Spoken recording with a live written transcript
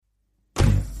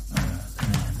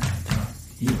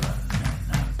You are the man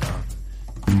now, dog.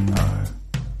 You are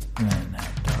the man now,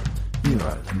 dog. You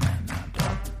are the man now,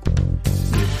 dog.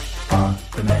 You are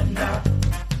the man now,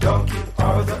 dog. You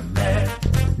are the man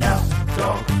now,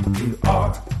 dog. You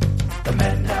are the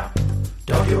man now,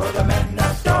 dog. You are the man now,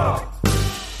 dog.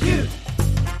 You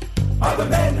are the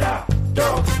man now,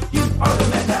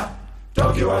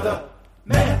 dog. You are the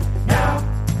man now,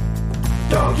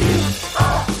 dog. You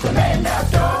are the man now, dog. You are the man now,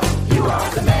 dog. You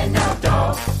are the man now,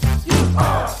 dog. You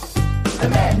are the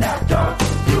man now, dog.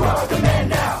 You are the man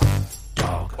now,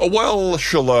 dog. Well,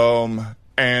 shalom,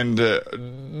 and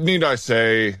need I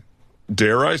say,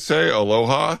 dare I say,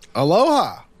 aloha?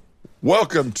 Aloha.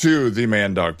 Welcome to the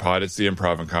Man Dog Pod. It's the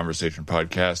Improv and Conversation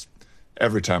podcast.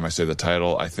 Every time I say the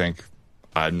title, I think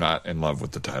I'm not in love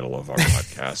with the title of our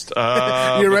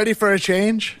podcast. You ready for a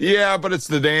change? Yeah, but it's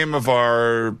the name of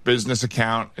our business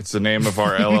account. It's the name of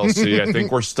our LLC. I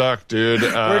think we're stuck, dude.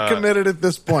 We're committed at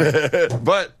this point.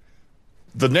 But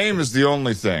the name is the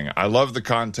only thing. I love the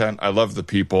content. I love the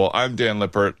people. I'm Dan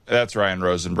Lippert. That's Ryan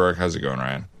Rosenberg. How's it going,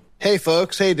 Ryan? Hey,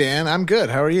 folks. Hey, Dan. I'm good.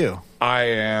 How are you? I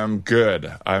am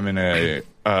good. I'm in a,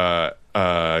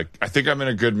 I think I'm in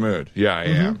a good mood. Yeah, I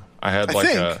am. I had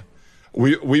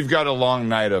we've got a long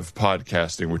night of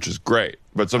podcasting, which is great.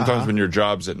 But sometimes when your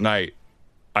job's at night,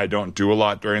 I don't do a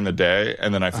lot during the day,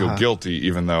 and then I feel guilty,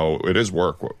 even though it is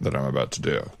work that I'm about to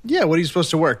do. Yeah, what are you supposed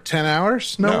to work? 10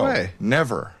 hours? No way.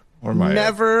 Never. What am I?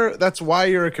 Never. That's why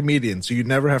you're a comedian, so you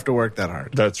never have to work that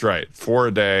hard. That's right. 4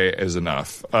 a day is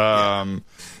enough.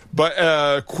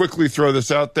 But quickly throw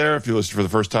this out there if you listen for the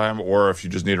first time, or if you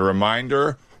just need a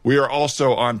reminder. We are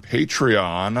also on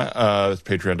Patreon. That's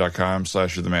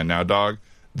patreon.com/you'rethemanNowDog.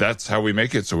 That's how we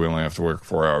make it, so we only have to work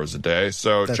 4 hours a day.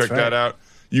 So check that out.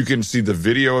 You can see the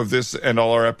video of this and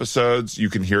all our episodes. You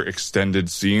can hear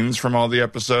extended scenes from all the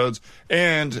episodes.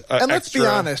 And let's be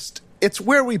honest, it's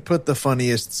where we put the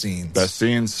funniest scenes. Best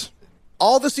scenes.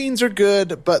 All the scenes are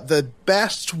good, but the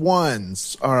best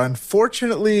ones are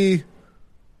unfortunately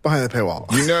behind the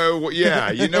paywall. You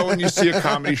know when you see a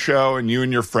comedy show and you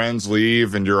and your friends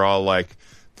leave and you're all like,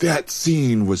 that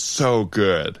scene was so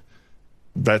good.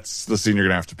 That's the scene you're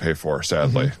going to have to pay for,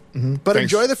 sadly. But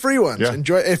enjoy the free ones. Yeah.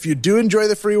 If you do enjoy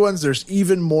the free ones, there's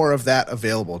even more of that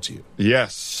available to you.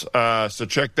 Yes. So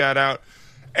check that out.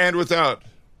 And without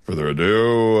further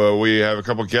ado, we have a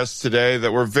couple guests today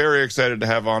that we're very excited to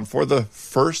have on for the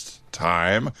first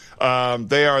time.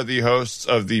 They are the hosts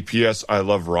of the PS I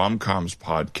Love Rom-Coms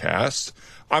podcast.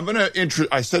 I'm going to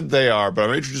I said they are, but I'm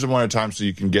going to introduce them one at a time so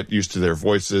you can get used to their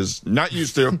voices. Not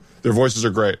used to. Their voices are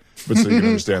great, but so you can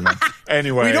understand them.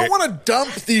 Anyway. We don't want to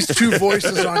dump these two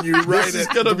voices on you right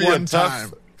at one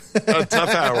time. A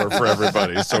tough hour for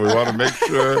everybody, so we want to make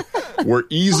sure we're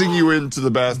easing you into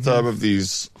the bathtub of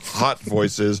these hot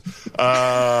voices.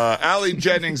 Allie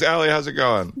Jennings. Allie, how's it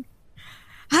going?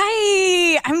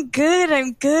 Hi, I'm good.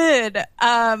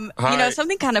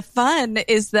 Something kind of fun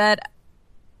is that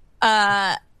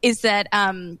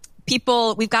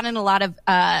people, we've gotten a lot of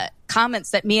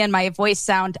comments that me and my voice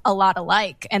sound a lot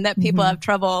alike, and that people have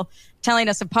trouble telling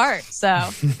us apart. So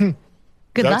good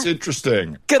luck. That's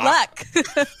interesting. Good luck.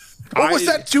 Was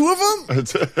that two of them?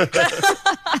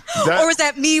 Or was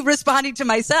that me responding to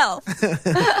myself?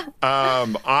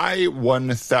 I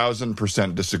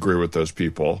 1,000% disagree with those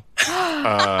people.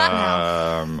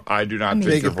 I do not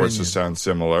think their voices sound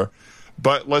similar.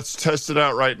 But let's test it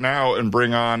out right now and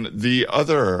bring on the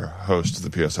other host of the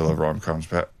PS I Love Rom-Coms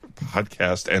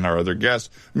podcast and our other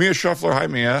guest, Mia Shuffler. Hi,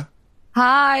 Mia.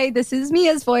 Hi, this is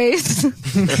Mia's voice. Or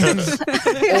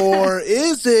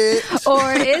is it?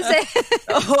 Or is it?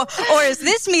 Or is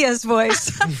this Mia's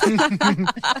voice?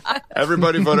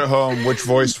 Everybody vote at home. Which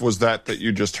voice was that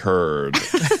you just heard?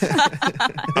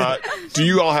 Do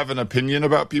you all have an opinion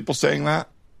about people saying that?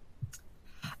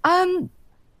 I'm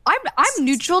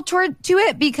neutral to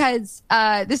it because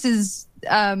this is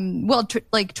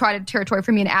trotted territory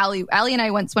for me and Allie. Allie and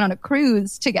I once went on a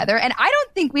cruise together, and I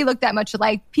don't think we looked that much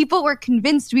alike. People were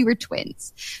convinced we were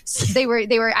twins. So they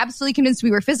were absolutely convinced we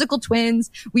were physical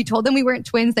twins. We told them we weren't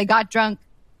twins. They got drunk,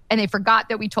 and they forgot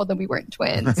that we told them we weren't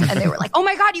twins. And they were like, "Oh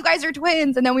my God, you guys are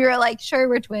twins!" And then we were like, "Sure,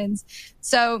 we're twins."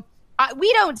 So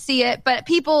we don't see it, but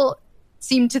people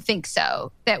seem to think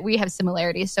so, that we have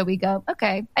similarities. So we go,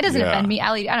 okay, it doesn't offend me.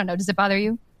 Allie, I don't know. Does it bother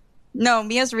you? No,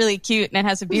 Mia's really cute and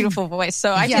has a beautiful voice,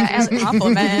 so I think it's a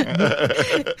compliment.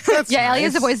 Allie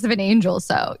has the voice of an angel,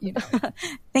 so, you know.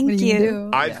 Thank you.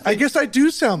 I guess I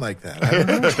do sound like that. I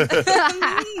don't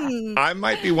know. I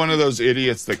might be one of those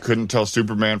idiots that couldn't tell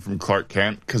Superman from Clark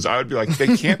Kent, because I would be like,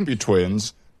 they can't be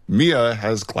twins. Mia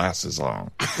has glasses on.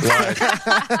 Like,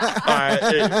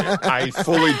 I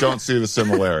fully don't see the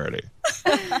similarity.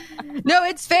 No,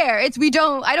 it's fair. We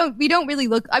don't really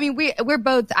look. I mean, we're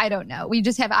both. I don't know. We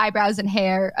just have eyebrows and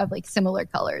hair of like similar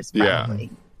colors. Probably.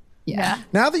 Yeah.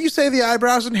 Now that you say the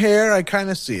eyebrows and hair, I kind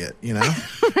of see it. You know.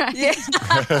 Yeah.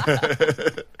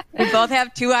 We both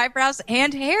have 2 eyebrows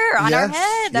and hair on our Yes.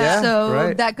 head. Yeah. So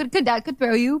right. that could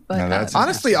throw you. But No, that's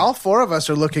Honestly, all 4 of us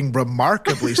are looking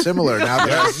remarkably similar now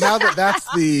that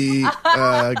that's the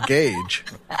gauge.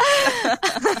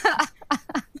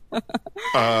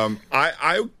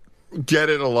 I get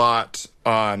it a lot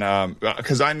on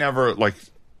because I never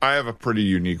I have a pretty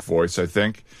unique voice, I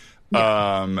think.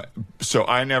 So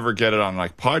I never get it on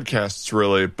like podcasts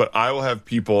really, but I will have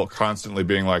people constantly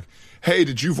being like, "Hey,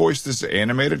 did you voice this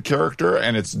animated character?"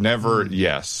 And it's never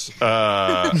yes.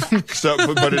 But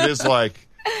it is like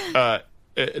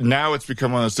now it's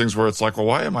become one of those things where it's like, well,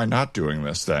 why am I not doing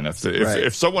this then?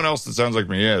 If someone else that sounds like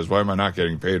me is, why am I not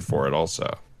getting paid for it also?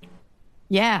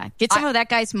 Yeah. Get some of that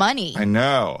guy's money. I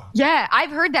know. yeah,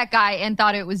 I've heard that guy and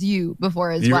thought it was you before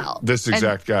as well. This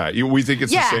exact guy. We think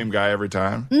it's the same guy every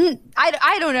time.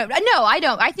 I don't know. No, I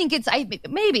don't. I think it's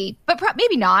maybe, but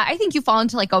maybe not. I think you fall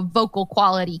into like a vocal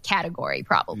quality category,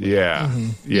 probably. Yeah.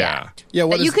 Yeah. Yeah,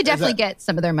 That you could is definitely that get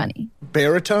some of their money.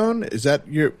 baritone. Is that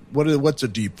your what's a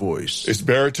deep voice? Is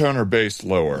baritone or bass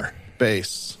lower?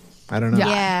 Bass. I don't know.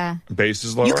 Yeah. Bass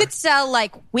is lower? You could sell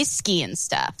like whiskey and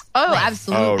stuff. Oh,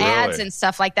 absolutely. Oh, really? Ads and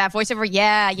stuff like that. Voiceover.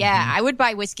 Yeah. I would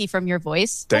buy whiskey from your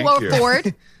voice. Thank or you.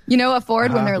 Ford. You know, a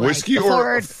Ford when they're like Whiskey a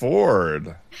or a Ford.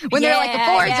 Ford? When they're like a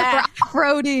Ford Yeah. for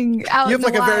off-roading out You in have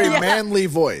like the a very wild. manly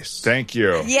voice. Thank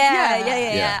you.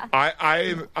 Yeah.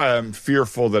 I am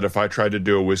fearful that if I tried to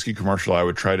do a whiskey commercial, I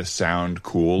would try to sound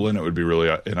cool and it would be really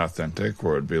inauthentic,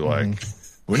 where it would be like,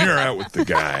 when you're out with the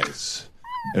guys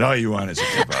and all you want is a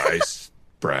cup of ice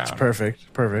brown. Perfect.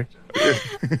 Perfect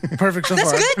so That's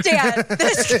far. good, Dan.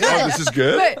 That's good. Oh, this is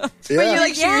good? But Yeah. you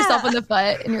like shoot yourself in the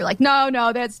foot and you're like, no,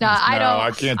 that's not. I No, don't.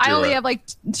 I can't I do only it. have like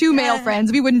 2 male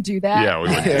friends. We wouldn't do that. Yeah, we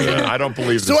would do that. I don't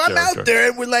believe So this I'm character. out there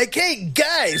and we're like, hey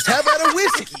guys, how about a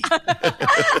whiskey?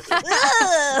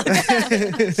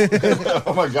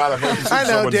 Oh my God, I've never seen I know,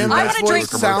 someone do Dan, that my wanna for a voice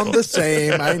drink- sound the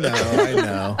same. I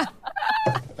know.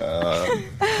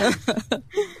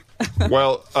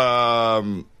 Well,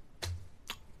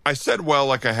 I said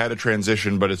like I had a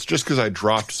transition, but it's just because I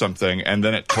dropped something and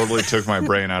then it totally took my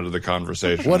brain out of the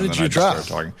conversation. What and did then you I just drop?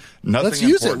 started talking. Nothing Let's use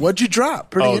it. important. What'd you drop?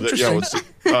 Pretty Yeah, interesting. let's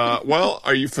see. Well,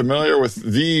 are you familiar with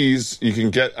these? You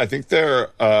can get, I think they're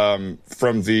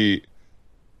from the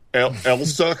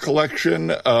Elsa collection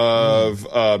of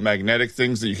magnetic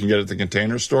things that you can get at the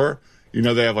Container Store. You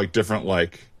know, they have like different,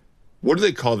 like, what do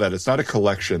they call that? It's not a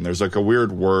collection. There's like a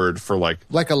weird word for like,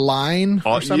 Like a line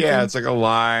or something? yeah, it's like a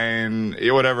line,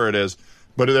 whatever it is.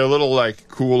 But they're little like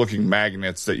cool looking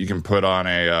magnets that you can put on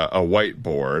a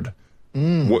whiteboard.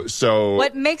 So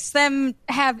What makes them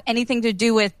have anything to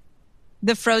do with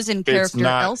the Frozen character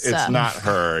Elsa? It's not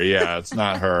her. Yeah, it's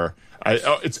not her.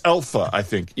 It's Elfa, I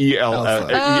think. E-L-F.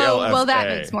 Oh, well, that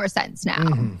makes more sense now.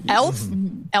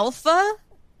 Elfa?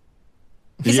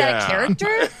 Is that a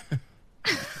character?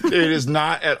 It is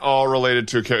not at all related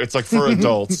to a character. It's like for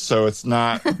adults, so it's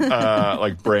not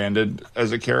like branded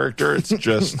as a character. It's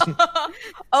just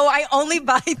Oh, I only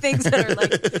buy things that are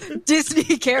like Disney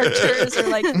characters or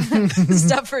like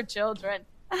stuff for children.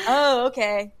 Oh,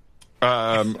 okay.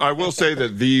 I will say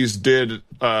that these did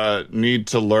need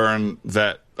to learn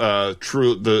that the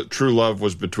true love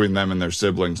was between them and their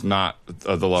siblings, not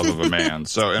the love of a man.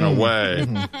 So in a way,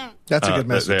 That's a good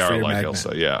message they for are your like magnet.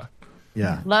 Elsa. Yeah.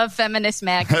 Yeah. Love feminist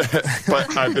magnet.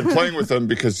 But I've been playing with them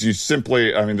because you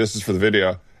simply, I mean, this is for the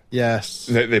video. Yes.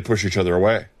 They push each other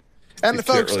away. And You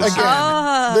can't folks, really see.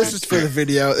 again, this is for the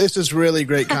video. This is really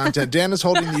great content. Dan is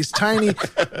holding these tiny,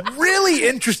 really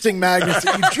interesting magnets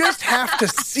that you just have to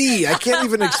see. I can't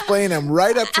even explain them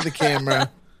right up to the camera.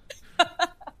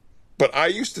 But I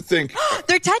used to think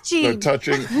They're touching. they're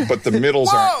touching, but the middles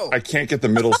Whoa! aren't. I can't get the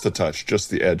middles to touch, just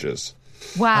the edges.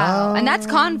 Wow. And that's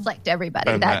conflict,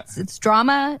 everybody. And It's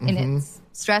drama and it's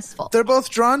stressful. They're both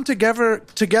drawn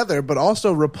together, but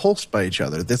also repulsed by each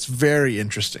other. That's very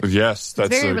interesting. Yes, that's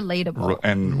very relatable.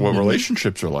 And what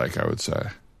relationships are like, I would say.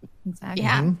 Exactly.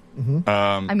 Yeah.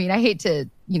 I mean, I hate to,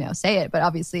 say it, but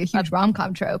obviously a huge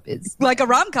rom-com trope is Like a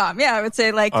rom-com. Yeah, I would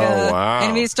say like wow.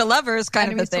 enemies to lovers kind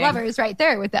enemies of a to thing. lovers right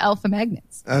there with the alpha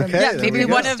magnets. Okay. Yeah, there maybe we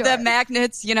go. one of the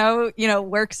magnets,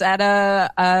 works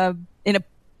at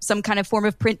some kind of form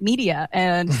of print media,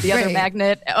 and the other Right.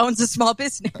 magnet owns a small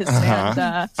business,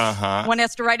 and one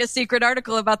has to write a secret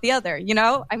article about the other.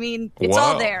 I mean, it's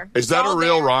all Whoa. there. Is It's that a all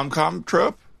real there. rom-com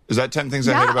trope? Is that 10 Things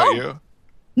I Yeah. Hate About Oh. You?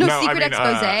 No, No, I secret mean,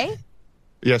 expose.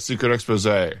 Yeah, Secret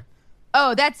Expose.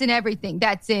 Oh, that's in everything.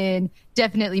 That's in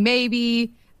Definitely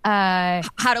Maybe. How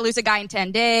to Lose a Guy in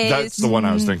 10 Days. That's the one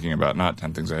I was thinking about, not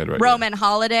 10 Things I Hate About You. Roman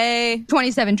Holiday.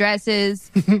 27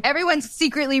 Dresses. Everyone's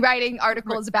secretly writing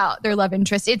articles about their love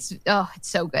interest. It's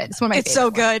so good. It's one of my It's so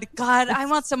favorite ones. good. God, I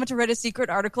want someone to write a secret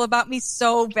article about me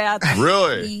so bad.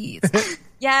 Really? Please.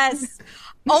 Yes.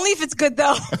 Only if it's good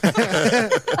though.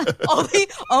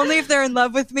 only if they're in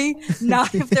love with me,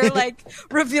 not if they're like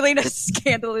revealing a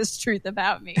scandalous truth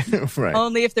about me. Right.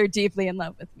 Only if they're deeply in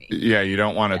love with me. Yeah, you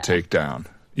don't want to take down.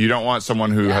 You don't want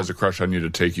someone who has a crush on you to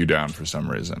take you down for some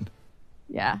reason.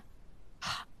 Yeah.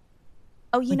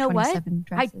 Oh, you Like know what? 27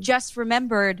 I Dresses. just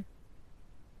remembered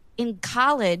in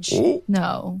college, Oh,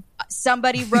 No.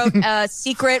 somebody wrote a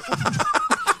secret.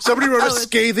 Somebody wrote a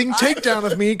scathing takedown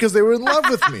of me because they were in love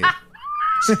with me.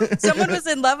 Someone was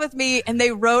in love with me and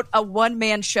they wrote a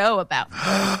one-man show about me.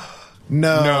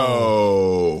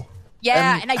 no.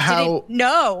 Yeah, And and I how- didn't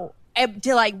know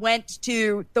until I went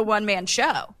to the one-man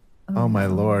show. Oh my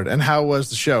Lord. And how was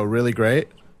the show? Really great?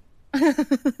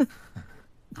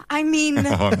 I mean,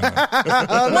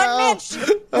 Oh,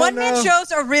 one-man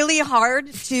shows are really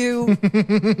hard to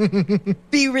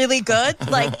be really good.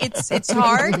 Like it's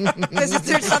hard because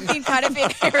there's something kind of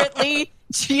inherently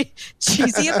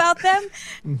cheesy about them.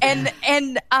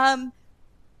 And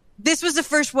this was the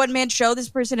first one-man show this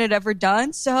person had ever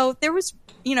done, so there was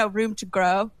room to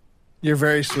grow. You're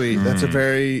very sweet. That's a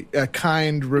very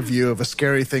kind review of a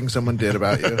scary thing someone did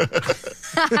about you.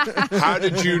 How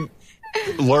did you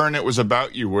learn it was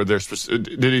about you? Were there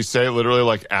did he say literally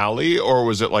like Allie, or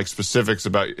was it like specifics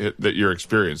about that your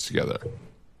experience together?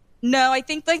 No, I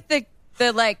think like the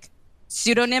like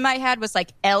pseudonym I had was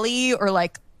like Ellie or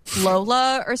like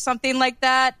Lola or something like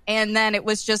that, and then it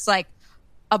was just like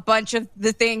a bunch of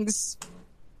the things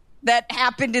that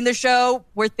happened in the show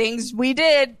were things we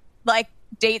did, like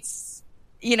dates,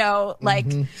 like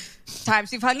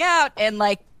times we've hung out and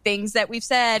like things that we've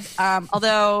said.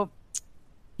 Although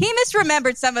he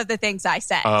misremembered some of the things I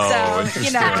said. Oh, So,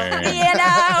 interesting.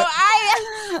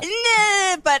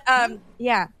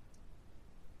 yeah.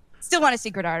 Still want a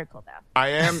secret article though. I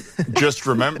am just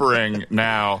remembering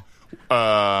now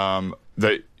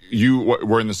that you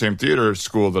were in the same theater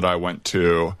school that I went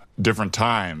to, different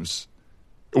times.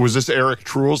 Was this Eric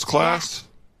Truel's class?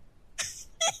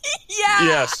 Yeah.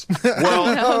 Yes.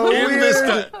 Well,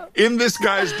 in this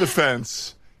guy's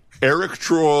defense, Eric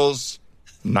Truel's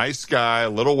nice guy, a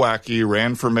little wacky,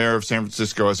 ran for mayor of San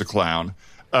Francisco as a clown.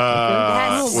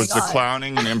 Yes. Was the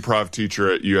clowning and improv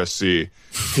teacher at USC.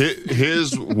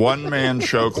 His one-man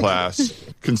show class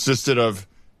consisted of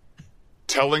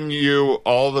telling you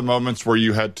all the moments where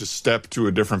you had to step to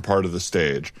a different part of the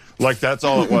stage. Like, that's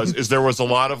all it was. Is there was a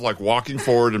lot of like walking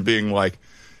forward and being like,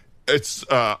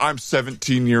 I'm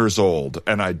 17 years old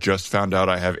and I just found out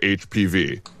I have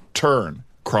HPV. Turn,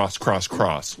 cross, cross,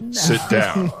 cross, sit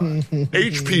down.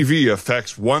 HPV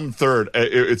affects 1/3.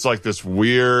 It's like this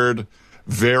weird,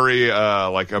 very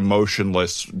like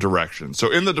emotionless direction. So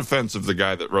in the defense of the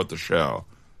guy that wrote the show,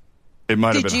 it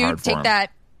might have been hard for him.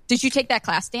 Did you take that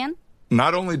class, Dan?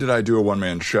 Not only did I do a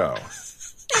one-man show,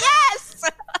 Yes.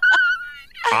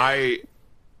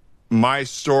 my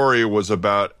story was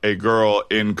about a girl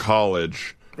in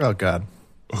college Oh, God.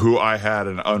 who I had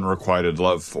an unrequited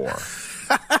love for.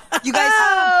 You guys,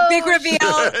 big reveal.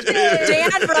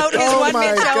 Dan wrote his one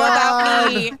man my show God.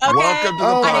 about me. Okay? Welcome to the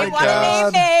Oh I my didn't want to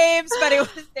God. name names, but it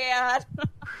was Dan.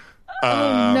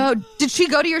 No. Did she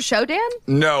go to your show, Dan?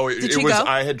 No, Did it she was go?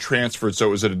 I had transferred, so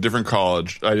it was at a different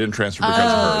college. I didn't transfer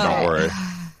because of her. Don't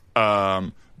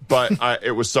worry. But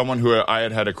it was someone who I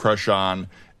had a crush on,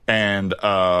 and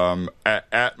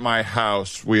at my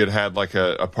house we had like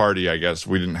a party. I guess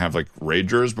we didn't have like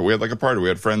ragers, but we had like a party. We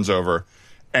had friends over,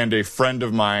 and a friend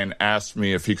of mine asked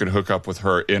me if he could hook up with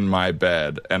her in my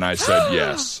bed, and I said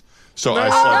yes. So I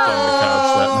slept on the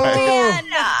couch that night. Dan.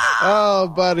 Oh,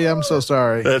 buddy, I'm so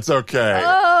sorry. It's okay.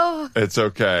 Oh. It's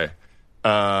okay.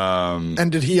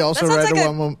 And did he also That write sounds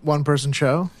a like one-person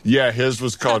show? Yeah, his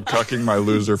was called Cucking My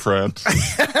Loser Friend.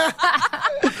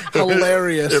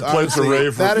 Hilarious. It plays a honestly.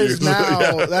 rave That is reviews. now,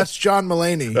 Yeah. that's John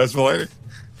Mulaney. That's Mulaney.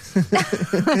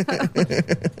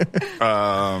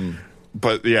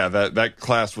 But yeah, that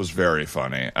class was very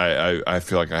funny. I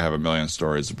feel like I have a million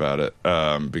stories about it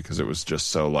because it was just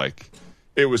so like,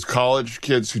 it was college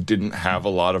kids who didn't have a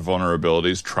lot of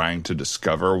vulnerabilities trying to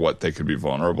discover what they could be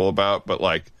vulnerable about, but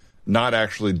like not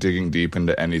actually digging deep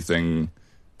into anything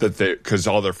that because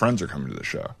all their friends are coming to the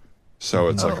show. So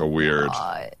it's like a weird,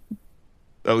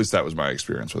 at least that was my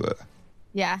experience with it.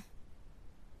 Yeah.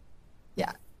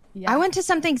 Yeah. I went to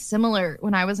something similar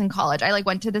when I was in college. I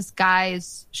went to this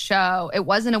guy's show. It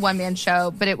wasn't a one-man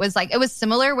show, but it was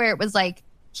similar where it was like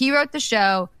he wrote the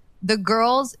show. The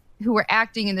girls who were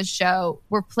acting in the show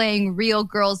were playing real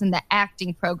girls in the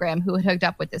acting program who had hooked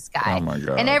up with this guy. Oh my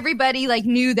God. And everybody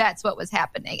knew that's what was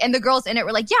happening. And the girls in it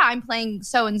were like, yeah, I'm playing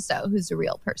so-and-so who's a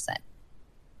real person.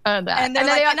 And they're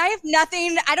like, and I have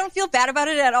nothing. I don't feel bad about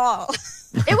it at all.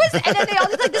 It was, and then they all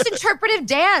did this interpretive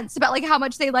dance about how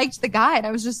much they liked the guy, and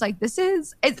I was just like,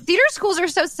 theater schools are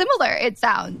so similar. It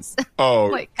sounds.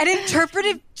 Oh, an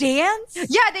interpretive dance?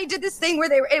 Yeah, they did this thing where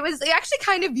it was actually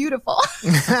kind of beautiful.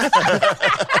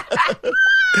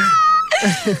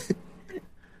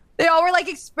 They all were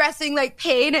expressing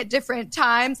pain at different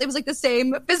times. It was the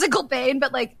same physical pain,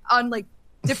 but on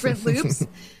different loops.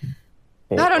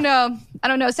 I don't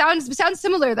know. Sounds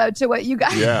similar though to what you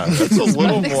guys. Yeah, that's a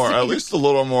little more, at least a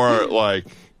little more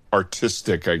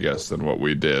artistic, I guess, than what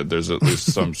we did. There's at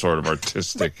least some sort of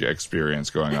artistic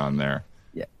experience going on there.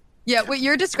 Yeah. What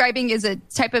you're describing is a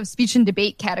type of speech and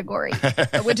debate category,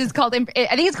 which is called, I think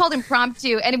it's called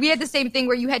impromptu. And we had the same thing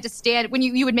where you had to stand when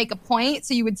you would make a point.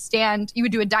 So you would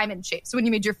do a diamond shape. So when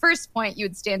you made your first point, you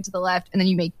would stand to the left, and then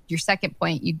you make your second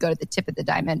point, you'd go to the tip of the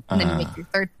diamond, and then you make your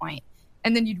third point.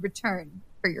 And then you'd return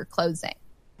for your closing.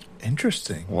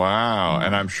 Interesting. Wow.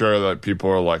 And I'm sure that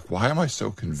people are like, why am I so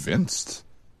convinced?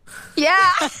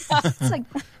 Yeah. It's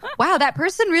wow, that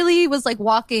person really was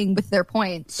walking with their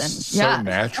points. And so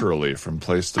naturally from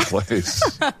place to place.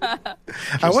 I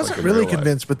wasn't really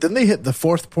convinced, but then they hit the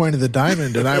fourth point of the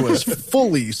diamond and I was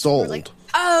fully sold.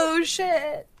 Oh,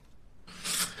 shit.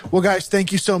 Well, guys,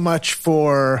 thank you so much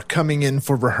for coming in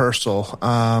for rehearsal.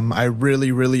 I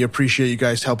really, really appreciate you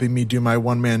guys helping me do my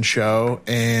one-man show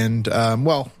and,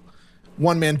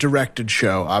 one-man directed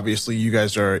show. Obviously, you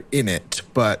guys are in it,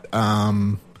 but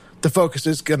the focus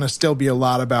is going to still be a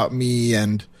lot about me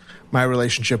and my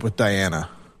relationship with Diana.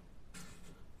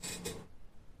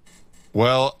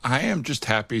 Well, I am just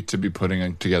happy to be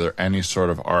putting together any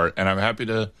sort of art, and I'm happy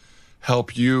to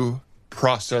help you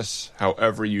process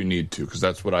however you need to, because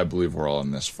that's what I believe we're all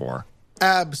in this for.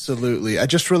 Absolutely. I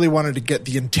just really wanted to get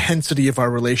the intensity of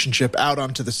our relationship out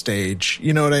onto the stage.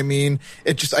 You know what I mean?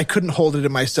 I couldn't hold it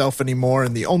in myself anymore,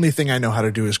 and the only thing I know how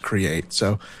to do is create.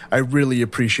 So I really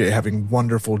appreciate having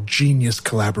wonderful, genius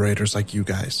collaborators like you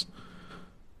guys.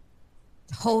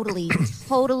 Totally,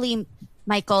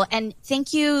 Michael. And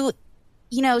thank you,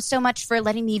 so much for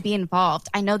letting me be involved.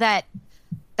 I know that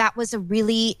was a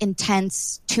really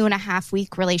intense 2.5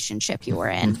 week relationship you were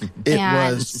in. It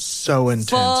was so intense.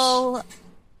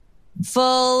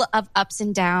 Full of ups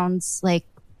and downs.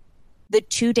 The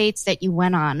 2 dates that you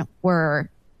went on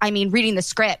were, reading the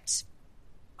script,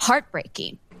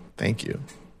 heartbreaking. Thank you.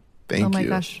 Oh my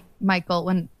gosh, Michael,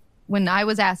 when I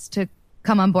was asked to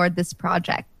come on board this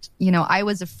project, I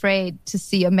was afraid to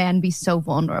see a man be so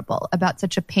vulnerable about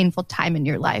such a painful time in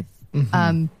your life.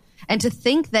 Mm-hmm. And to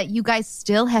think that you guys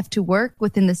still have to work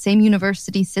within the same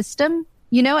university system,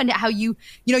 and how you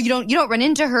don't run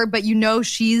into her, but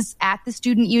she's at the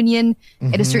student union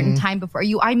at a certain time before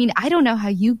you. I don't know how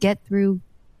you get through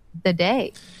the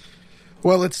day.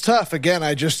 Well, it's tough. Again,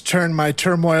 I just turned my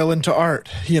turmoil into art,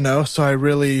 so I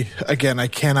really, I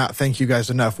cannot thank you guys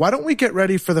enough. Why don't we get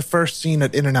ready for the first scene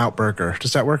at In-N-Out Burger?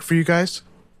 Does that work for you guys?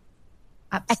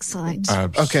 Excellent.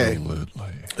 Absolutely. Okay.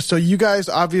 So you guys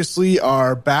obviously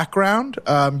are background.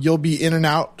 You'll be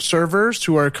In-N-Out servers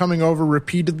who are coming over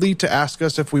repeatedly to ask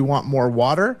us if we want more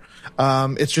water.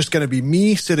 It's just going to be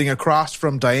me sitting across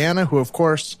from Diana, who of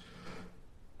course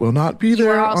will not be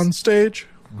there on stage.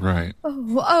 Right.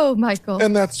 Oh, Michael.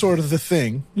 And that's sort of the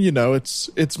thing.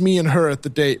 It's me and her at the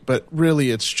date, but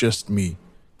really it's just me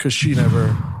because she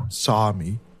never saw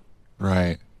me.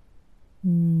 Right.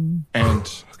 And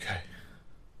okay.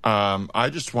 I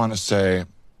just want to say,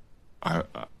 I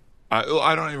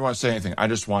don't even want to say anything. I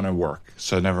just want to work.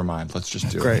 So never mind. Let's just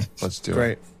do it. Let's do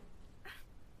it.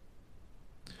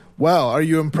 Well, are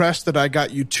you impressed that I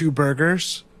got you 2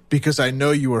 burgers? Because I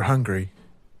know you were hungry.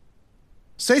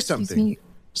 Say something.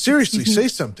 Seriously, say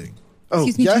something. Oh,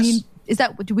 excuse me,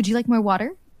 yes? Would you like more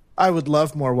water? I would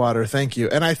love more water, thank you.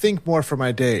 And I think more for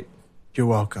my date. You're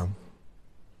welcome.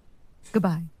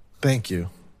 Goodbye. Thank you.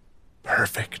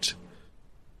 Perfect.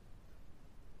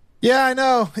 Yeah, I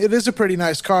know. It is a pretty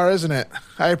nice car, isn't it?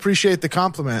 I appreciate the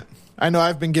compliment. I know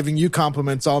I've been giving you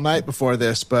compliments all night before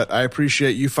this, but I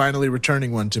appreciate you finally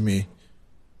returning one to me.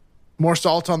 More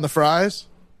salt on the fries?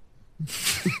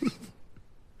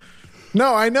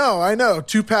 No, I know.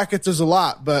 2 packets is a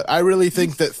lot, but I really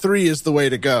think that 3 is the way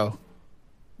to go.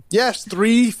 Yes,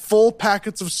 3 full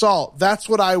packets of salt. That's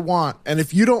what I want. And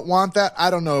if you don't want that, I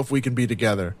don't know if we can be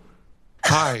together.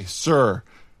 Hi, sir.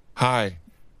 Hi.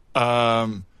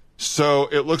 So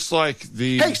it looks like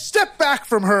the... Hey, step back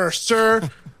from her, sir.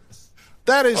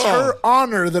 That is her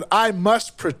honor that I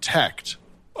must protect.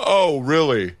 Oh,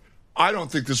 really? I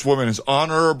don't think this woman is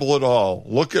honorable at all.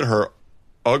 Look at her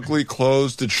ugly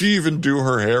clothes. Did she even do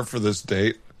her hair for this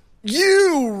date?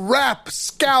 You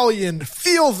rapscallion,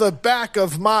 feel the back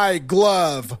of my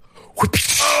glove.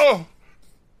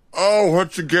 Oh,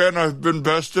 once again, I've been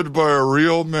bested by a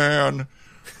real man.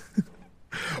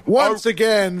 Once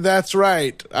again, that's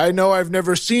right. I know I've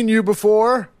never seen you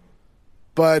before,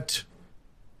 but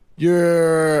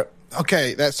you're...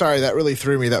 Okay, that really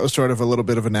threw me. That was sort of a little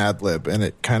bit of an ad lib, and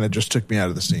it kind of just took me out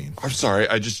of the scene. I'm sorry.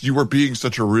 You were being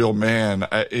such a real man,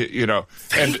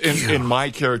 And in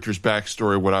my character's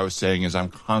backstory, what I was saying is I'm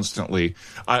constantly,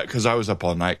 because I was up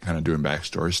all night kind of doing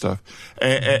backstory stuff,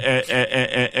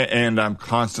 and I'm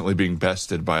constantly being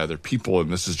bested by other people, and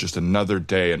this is just another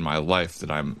day in my life that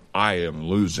I am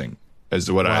losing, as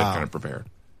what I had kind of prepared.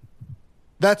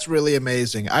 That's really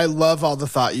amazing. I love all the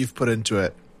thought you've put into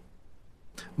it.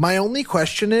 My only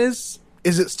question is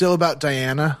it still about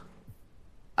Diana?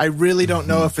 I really don't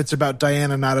know if it's about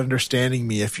Diana not understanding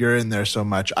me if you're in there so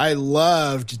much. I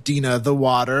loved Dina, the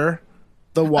water.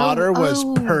 The water was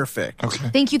perfect. Okay.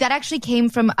 Thank you. That actually came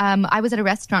from, I was at a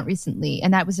restaurant recently,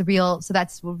 and that was so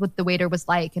that's what the waiter was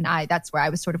like, and that's where I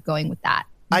was sort of going with that.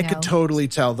 I could totally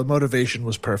tell. The motivation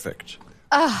was perfect.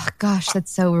 Oh, gosh, that's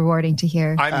so rewarding to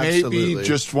hear. I Absolutely. maybe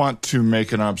just want to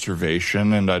make an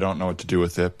observation, and I don't know what to do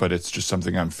with it, but it's just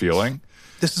something I'm feeling.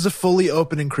 This is a fully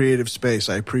open and creative space.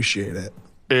 I appreciate it.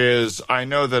 I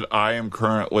know that I am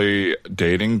currently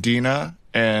dating Dina,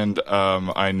 and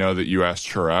I know that you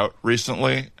asked her out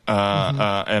recently,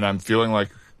 and I'm feeling like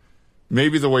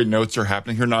maybe the way notes are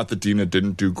happening here, not that Dina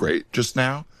didn't do great just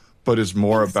now, but is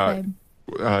more about...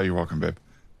 you're welcome, babe.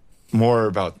 More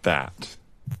about that.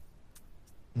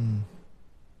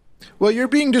 Well, you're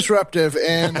being disruptive,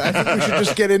 and I think we should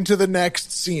just get into the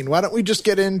next scene. Why don't we just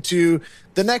get into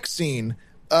the next scene?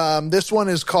 This one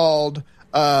is called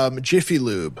Jiffy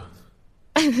Lube.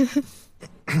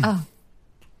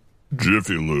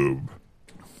 Jiffy Lube.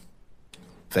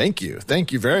 Thank you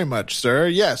very much, sir.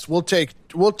 Yes, we'll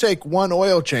take one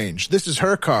oil change. This is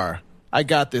her car. I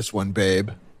got this one,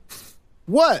 babe.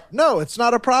 What? No, it's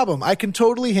not a problem. I can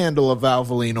totally handle a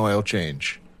Valvoline oil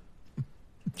change.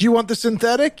 Do you want the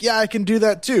synthetic? Yeah, I can do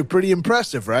that too. Pretty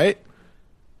impressive, right?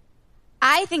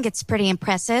 I think it's pretty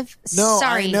impressive. No,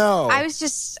 Sorry. I know. I was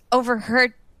just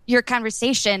overheard your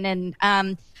conversation, and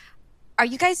are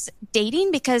you guys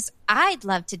dating? Because I'd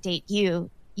love to date you.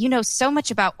 You know so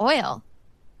much about oil.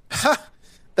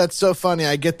 That's so funny.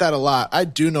 I get that a lot. I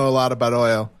do know a lot about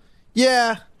oil.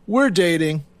 Yeah, we're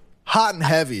dating. Hot and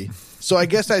heavy. So I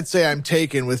guess I'd say I'm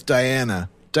taken with Diana.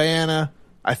 Diana,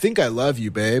 I think I love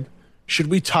you, babe. Should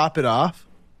we top it off?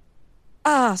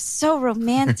 Oh, so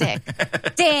romantic.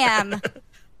 Damn.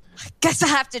 Guess I'll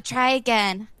have to try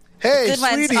again. Hey, Good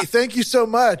ones. sweetie, thank you so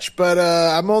much, but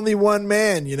I'm only one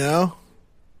man, you know?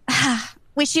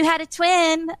 Wish you had a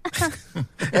twin.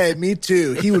 Hey, me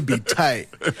too. He would be tight.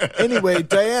 Anyway,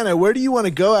 Diana, where do you want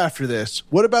to go after this?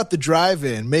 What about the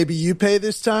drive-in? Maybe you pay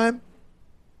this time?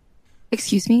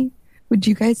 Excuse me? Would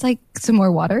you guys like some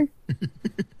more water?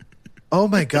 Oh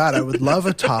my God, I would love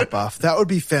a top-off. That would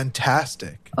be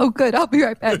fantastic. Oh, good. I'll be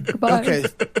right back. Goodbye. Okay,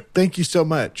 thank you so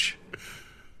much.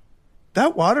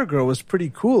 That water girl was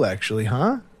pretty cool, actually,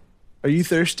 huh? Are you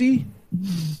thirsty?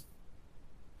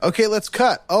 Okay, let's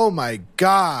cut. Oh my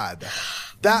God.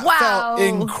 That Wow. felt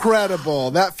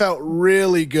incredible. That felt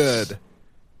really good.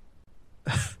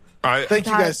 Thank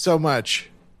you guys so much.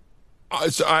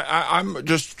 I'm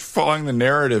just following the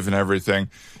narrative and everything.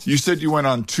 You said you went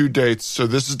on 2 dates, so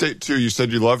this is date 2. You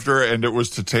said you loved her, and it was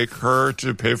to take her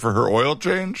to pay for her oil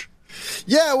change?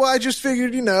 Yeah, well, I just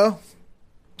figured,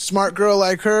 smart girl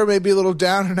like her, maybe a little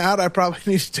down and out. I probably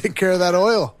need to take care of that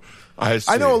oil. I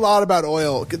see. I know a lot about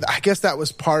oil. I guess that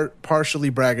was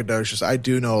partially braggadocious. I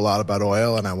do know a lot about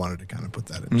oil, and I wanted to kind of put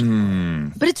that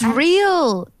into But it's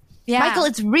real. Yeah. Michael,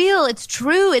 it's real. It's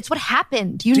true. It's what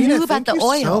happened. You Dina, knew about thank the you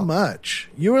oil. so much.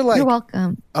 You were like You're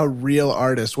welcome. a real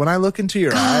artist. When I look into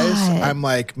your eyes, God. I'm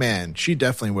like, man, she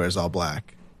definitely wears all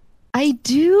black. I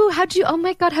do. How'd you? Oh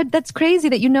my God, that's crazy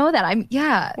that you know that. I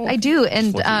do.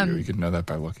 And Look at you could know that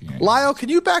by looking at you. Lyle, can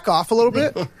you back off a little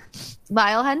bit?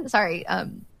 Lyle, sorry. All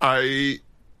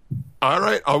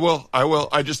right, I will.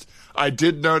 I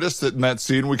did notice that in that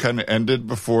scene we kind of ended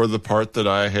before the part that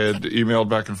I had emailed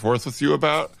back and forth with you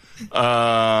about.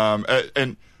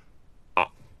 And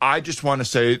I just want to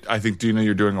say, I think, Dina,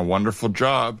 you're doing a wonderful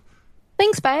job.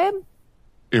 Thanks, babe.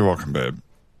 You're welcome, babe.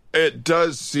 It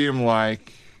does seem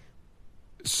like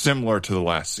similar to the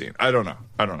last scene. I don't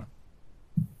know.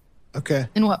 Okay.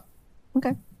 In what?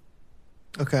 Okay.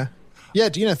 Okay. Yeah,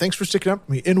 Dina, thanks for sticking up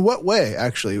for me. In what way,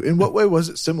 actually? In what way was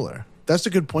it similar? That's a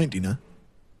good point, Dina.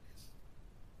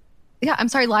 Yeah, I'm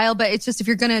sorry, Lyle, but it's just if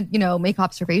you're gonna, make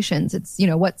observations, it's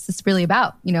what's this really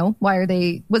about? Why are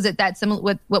they? Was it that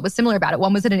similar? What was similar about it?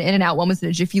 One was it an In-N-Out, one was it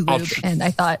a Jiffy Lube, and I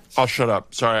thought I'll shut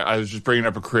up. Sorry, I was just bringing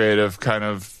up a creative kind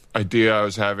of idea I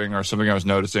was having or something I was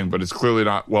noticing, but it's clearly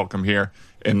not welcome here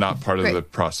and not part of the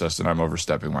process, and I'm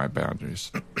overstepping my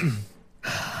boundaries.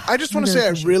 I just want to say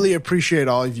I really appreciate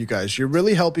all of you guys. You're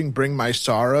really helping bring my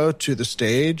sorrow to the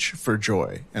stage for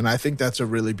joy, and I think that's a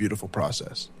really beautiful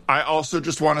process. I also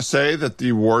just want to say that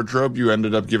the wardrobe you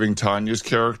ended up giving Tanya's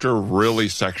character really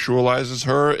sexualizes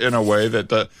her in a way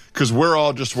that because we're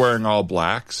all just wearing all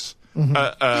blacks. Mm-hmm.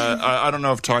 I don't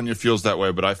know if Tanya feels that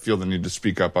way, but I feel the need to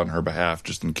speak up on her behalf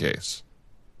just in case.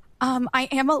 I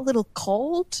am a little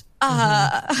cold,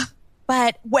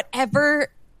 but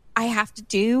whatever I have to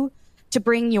do to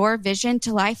bring your vision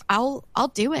to life, I'll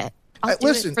do it. I'll do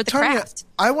it for the Tanya, craft.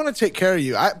 I want to take care of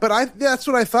you. That's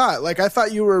what I thought. Like, I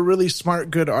thought you were a really smart,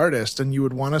 good artist, and you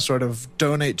would want to sort of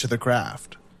donate to the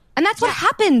craft. And that's what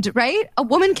happened, right? A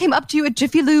woman came up to you at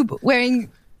Jiffy Lube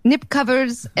wearing nip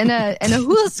covers and a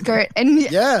hula skirt, and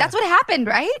that's what happened,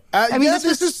 right?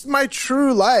 This is my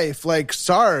true life. Like,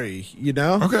 sorry,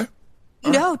 Okay.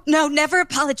 No, never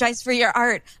apologize for your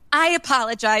art. I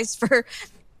apologize for,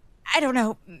 I don't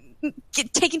know,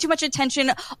 taking too much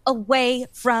attention away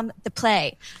from the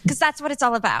play, because that's what it's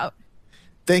all about.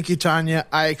 Thank you, Tanya.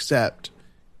 I accept.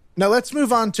 Now let's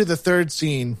move on to the third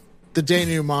scene, the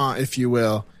denouement, if you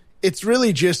will. It's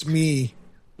really just me,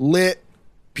 lit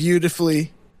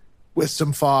beautifully with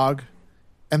some fog,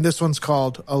 and this one's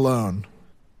called Alone.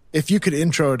 If you could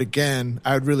intro it again,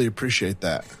 I would really appreciate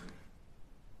that.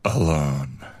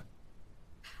 Alone.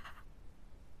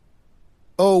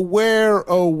 Oh,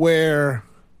 where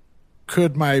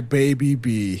could my baby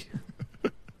be?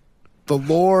 The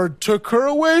Lord took her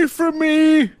away from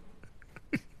me.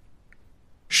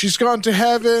 She's gone to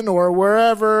heaven or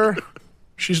wherever.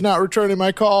 She's not returning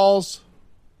my calls.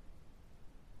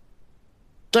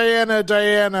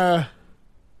 Diana,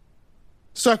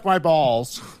 suck my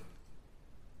balls.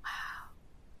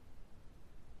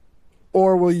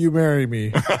 Or will you marry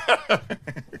me?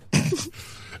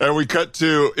 And we cut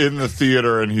to in the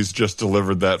theater, and he's just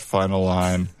delivered that final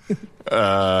line.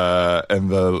 And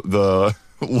the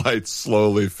lights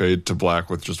slowly fade to black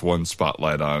with just one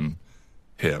spotlight on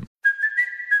him.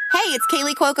 Hey, it's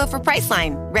Kaylee Cuoco for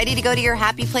Priceline. Ready to go to your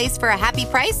happy place for a happy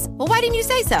price? Well, why didn't you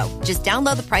say so? Just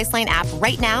download the Priceline app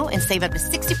right now and save up to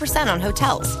 60% on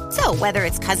hotels. So whether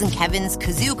it's Cousin Kevin's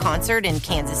Kazoo Concert in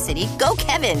Kansas City, go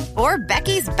Kevin, or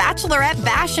Becky's Bachelorette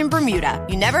Bash in Bermuda,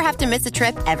 you never have to miss a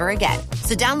trip ever again.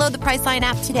 So download the Priceline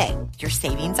app today. Your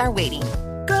savings are waiting.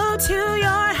 Go to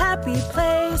your happy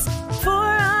place for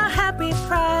a happy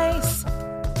price.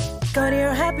 Go to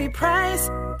your happy price,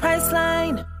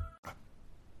 Priceline.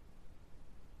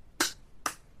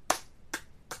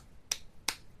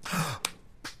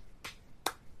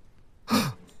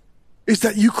 Is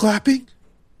that you clapping?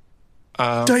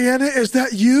 Diana, is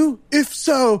that you? If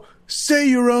so, say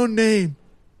your own name.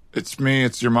 It's me.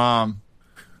 It's your mom.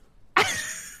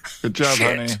 Good job,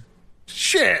 honey.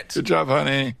 Shit. Good job,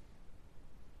 honey.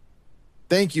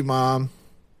 Thank you, Mom.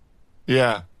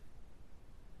 Yeah.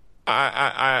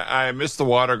 I missed the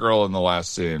water girl in the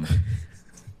last scene.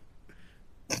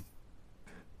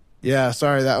 Yeah,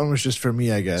 sorry, that one was just for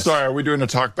me, I guess. Sorry, are we doing a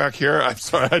talk back here? I'm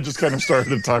sorry, I just kind of started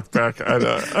to talk back.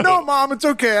 No, Mom, it's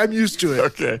okay. I'm used to it.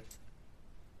 Okay.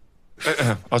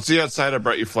 I'll see you outside. I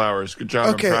brought you flowers. Good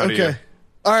job. Okay, I'm proud of you.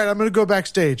 All right, I'm going to go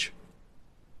backstage.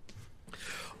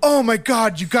 Oh, my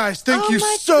God, you guys, thank you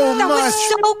so much. That was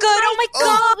so good. Oh, my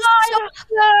God. So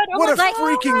good. What a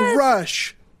freaking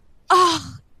rush.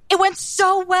 Oh, it went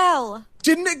so well.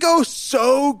 Didn't it go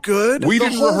so good? We The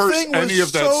didn't whole rehearse thing was any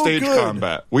of that so stage good.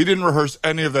 combat. We didn't rehearse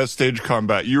any of that stage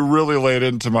combat. You really laid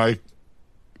into my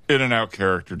In-N-Out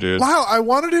character, dude. Wow, I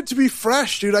wanted it to be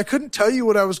fresh, dude. I couldn't tell you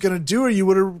what I was going to do, or you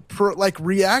would have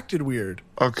reacted weird.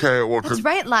 Okay, well, That's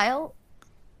right, Lyle.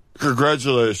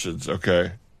 congratulations.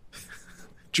 Okay.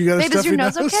 Do you got a Babe, is your stuffy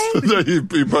nose okay? No,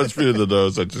 he punched me in the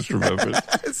nose. I just remembered.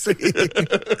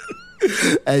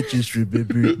 I just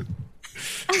remembered.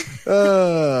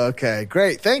 Okay,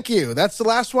 great. Thank you. That's the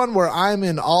last one where I'm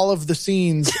in all of the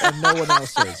scenes and no one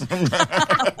else is.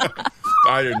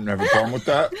 I didn't have a problem with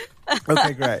that.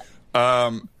 Okay, great.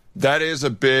 That is a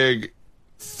big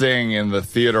thing in the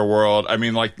theater world. I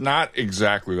mean, like, not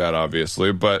exactly that,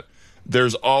 obviously, but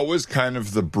there's always kind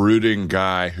of the brooding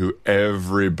guy who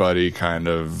everybody kind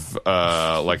of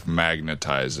like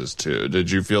magnetizes to.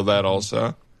 Did you feel that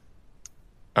also?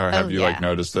 Or have you like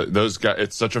noticed that those guys?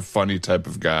 It's such a funny type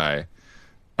of guy.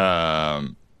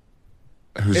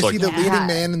 Who's Is like he the leading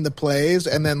man in the plays,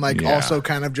 and then like also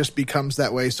kind of just becomes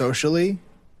that way socially?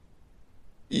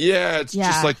 Yeah, it's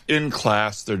just like in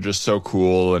class, they're just so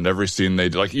cool, and every scene they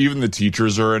do, like even the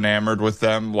teachers are enamored with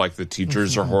them. Like the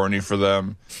teachers are horny for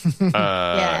them.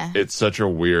 It's such a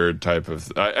weird type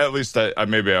of. At least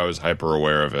maybe I was hyper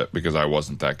aware of it because I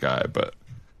wasn't that guy, but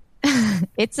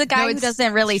it's a guy who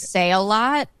doesn't really say a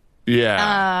lot.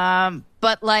 Yeah,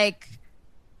 but like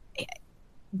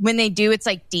when they do, it's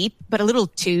like deep, but a little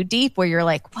too deep. Where you're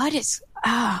like, what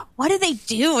do they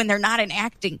do when they're not in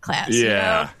acting class? Yeah.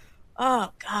 You know?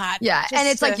 Oh, God. Yeah. And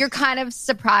it's like you're kind of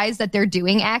surprised that they're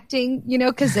doing acting, you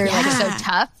know, because they're like so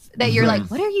tough that you're like,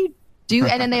 what are you doing?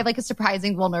 And then they have like a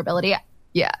surprising vulnerability.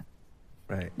 Yeah.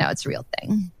 Right. No, it's a real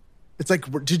thing. It's like,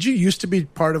 did you used to be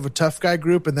part of a tough guy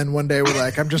group, and then one day we're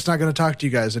like, I'm just not going to talk to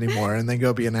you guys anymore, and then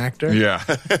go be an actor? Yeah.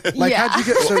 Like, how'd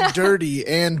you get so dirty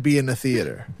and be in a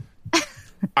theater?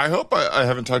 I hope I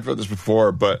haven't talked about this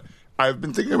before, but I've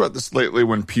been thinking about this lately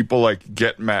when people like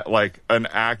get mad, like an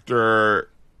actor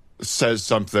says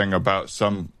something about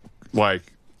some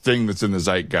like thing that's in the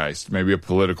zeitgeist, maybe a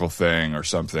political thing or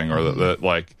something, or that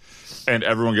like, and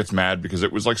everyone gets mad because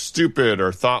it was like stupid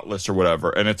or thoughtless or whatever.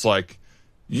 And it's like,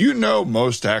 you know,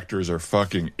 most actors are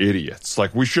fucking idiots.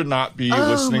 Like we should not be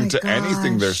listening to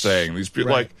anything they're saying. These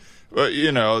people, like,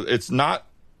 you know, it's not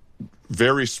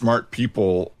very smart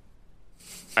people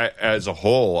as a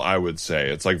whole. I would say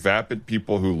it's like vapid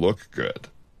people who look good.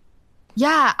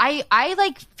 Yeah, I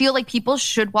like feel like people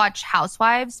should watch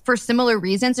Housewives for similar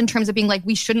reasons in terms of being like,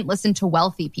 we shouldn't listen to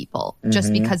wealthy people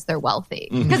just because they're wealthy.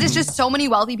 Because it's just so many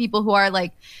wealthy people who are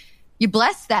like, you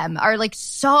bless them, are like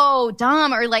so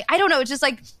dumb, or like, I don't know, it's just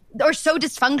like, or so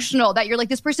dysfunctional that you're like,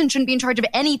 this person shouldn't be in charge of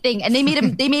anything. And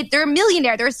they're a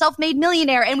millionaire, they're a self-made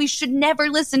millionaire, and we should never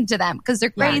listen to them because they're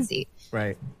crazy.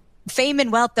 Right. Fame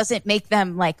and wealth doesn't make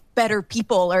them like better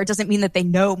people, or it doesn't mean that they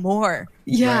know more.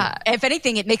 Yeah. If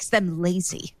anything, it makes them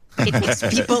lazy. It makes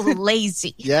people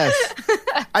lazy. Yes.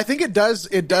 I think it does.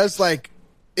 It does. Like,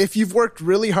 if you've worked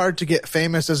really hard to get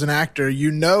famous as an actor,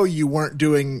 you know you weren't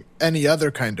doing any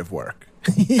other kind of work.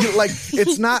 Like,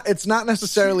 it's not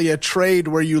necessarily a trade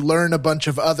where you learn a bunch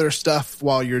of other stuff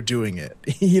while you're doing it.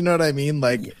 You know what I mean?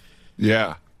 Like,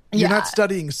 yeah. You're not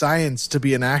studying science to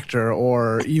be an actor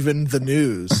or even the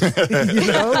news, you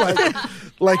know,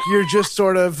 like you're just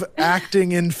sort of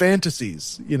acting in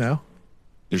fantasies, you know,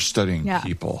 you're studying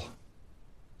people.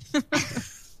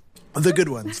 The good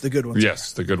ones.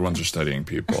 Yes. The good ones are studying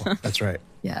people. That's right.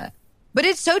 Yeah. But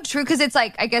it's so true. Cause it's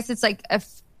like, I guess it's like,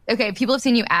 if people have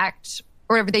seen you act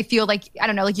or whatever, they feel like, I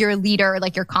don't know, like you're a leader, or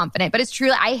like you're confident, but it's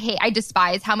true. I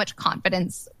despise how much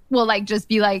confidence will like just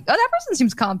be like, oh, that person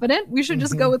seems confident, we should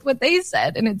just go with what they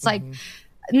said. And it's like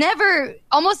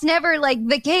almost never like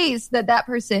the case that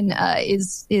person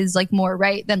is like more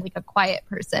right than like a quiet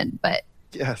person. But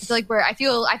yes, like where I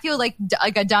feel like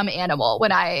a dumb animal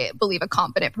when I believe a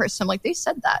confident person. I'm like, they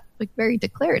said that like very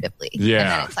declaratively. Yeah. And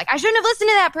then it's like, I shouldn't have listened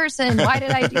to that person. Why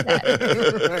did I do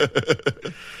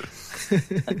that?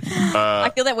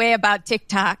 I feel that way about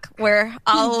TikTok, where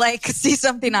I'll like see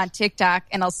something on TikTok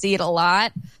and I'll see it a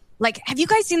lot. Like, have you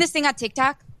guys seen this thing on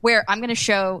TikTok where I'm going to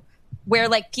show where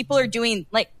like people are doing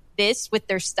like this with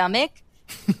their stomach?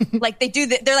 Like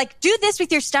they're like, do this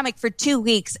with your stomach for 2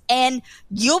 weeks and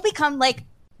you'll become like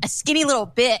a skinny little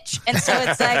bitch. And so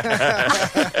it's like,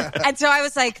 and so I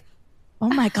was like, oh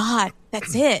my God,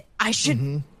 that's it. I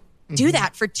should do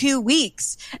that for 2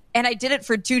 weeks. And I did it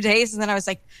for 2 days. And then I was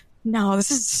like, no, this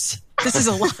is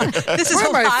a lot. This is why a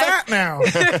am I lot. fat now?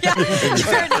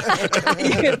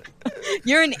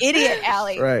 You're an idiot,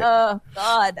 Allie. Right. Oh,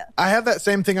 God. I have that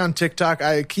same thing on TikTok.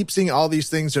 I keep seeing all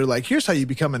these things. They're like, here's how you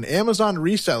become an Amazon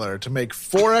reseller to make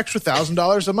 $4 extra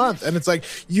 $1,000 a month. And it's like,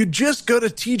 you just go to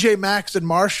TJ Maxx and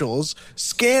Marshalls,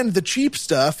 scan the cheap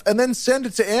stuff, and then send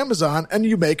it to Amazon, and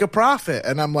you make a profit.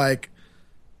 And I'm like,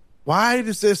 why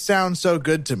does this sound so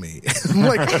good to me?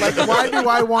 like, why do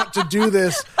I want to do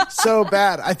this so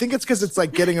bad? I think it's because it's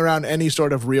like getting around any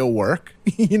sort of real work,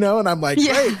 you know? And I'm like,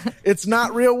 great, it's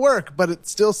not real work, but it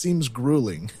still seems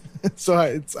grueling. So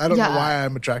I don't know why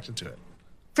I'm attracted to it.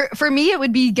 For me, it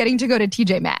would be getting to go to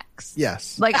TJ Maxx.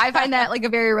 Yes. Like, I find that like a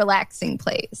very relaxing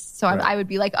place. So I would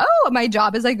be like, oh, my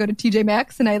job is I go to TJ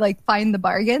Maxx and I like find the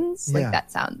bargains. Like, that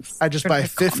sounds. I just buy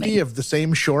 50 of the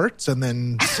same shorts and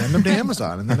then send them to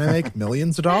Amazon, and then I make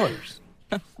millions of dollars.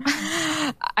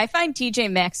 I find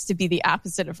TJ Maxx to be the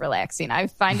opposite of relaxing. I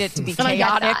find it to be I get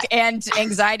chaotic that. and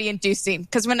anxiety inducing.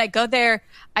 Because when I go there,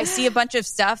 I see a bunch of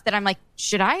stuff that I'm like,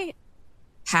 should I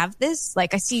have this?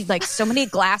 Like, I see like so many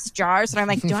glass jars, and I'm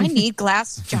like, do I need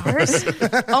glass jars?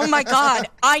 Oh my God,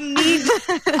 I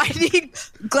need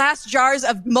glass jars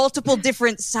of multiple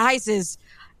different sizes.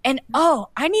 And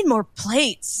I need more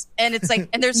plates. And it's like,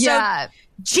 and they're so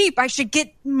cheap. I should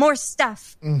get more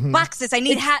stuff. Boxes. I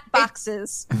need hat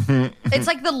boxes. It's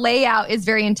like the layout is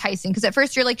very enticing because at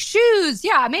first you're like, shoes,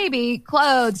 yeah, maybe.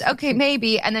 Clothes, okay,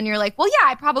 maybe. And then you're like, well, yeah,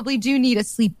 I probably do need a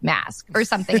sleep mask or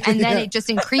something. And then it just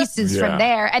increases from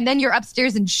there. And then you're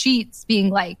upstairs in sheets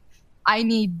being like, I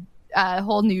need a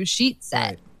whole new sheet set.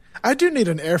 Right. I do need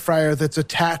an air fryer that's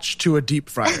attached to a deep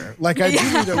fryer. Like, I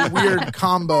do need a weird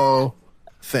combo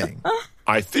thing.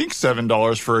 I think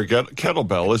 $7 for a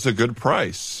kettlebell is a good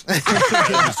price. It'd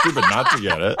be stupid not to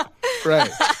get it. Right.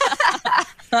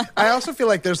 I also feel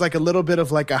like there's like a little bit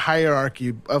of like a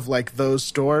hierarchy of like those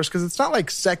stores because it's not like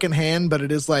secondhand, but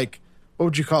it is like, what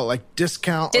would you call it? Like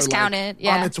Discounted, or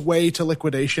like on its way to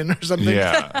liquidation or something.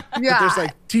 Yeah. But there's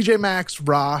like TJ Maxx,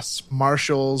 Ross,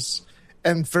 Marshalls.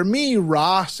 And for me,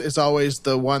 Ross is always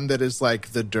the one that is like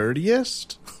the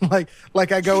dirtiest.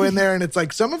 like I go in there and it's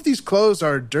like some of these clothes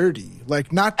are dirty.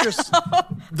 Like not just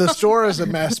the store is a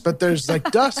mess, but there's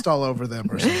like dust all over them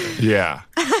or something. Yeah.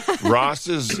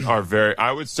 Ross's are very,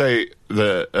 I would say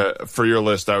for your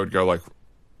list, I would go like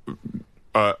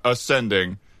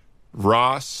ascending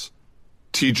Ross,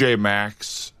 TJ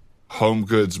Maxx, Home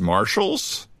Goods,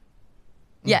 Marshalls.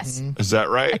 Yes. Is that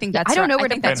right? I think that's I don't know right. where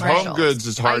to think put that's And right. Home Goods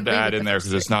is hard to agree add with in the there first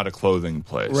because it's three. not a clothing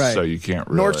place. Right. So you can't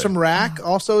really. Nordstrom Rack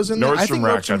also is in there. I think Nordstrom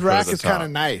Rack, Nordstrom I'd put Rack at the is kind top. of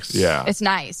nice. Yeah. It's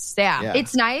nice. Yeah.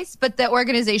 It's nice, but the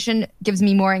organization gives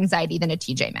me more anxiety than a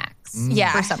TJ Maxx.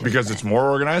 Yeah. For some Because reason. it's more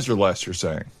organized or less, you're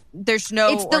saying? There's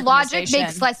no It's the logic organization.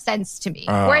 makes less sense to me.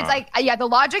 Where it's like, the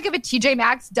logic of a TJ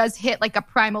Maxx does hit like a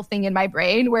primal thing in my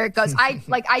brain where it goes, I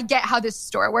get how this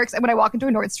store works. And when I walk into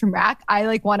a Nordstrom Rack, I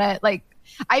like want to like,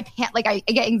 I can't, like I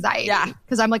get anxiety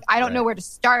because I'm like, I don't know where to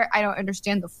start. I don't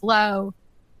understand the flow.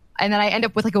 And then I end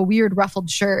up with like a weird ruffled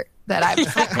shirt that I'm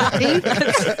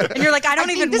like, and you're like, I don't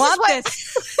even want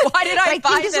this. Why did I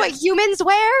buy this this? is what humans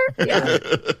wear? Yeah.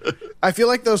 I feel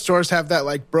like those stores have that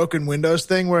like broken windows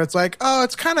thing where it's like, oh,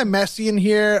 it's kind of messy in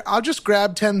here. I'll just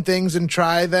grab 10 things and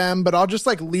try them, but I'll just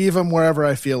like leave them wherever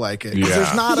I feel like it. 'Cause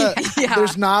Yeah.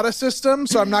 there's not a system,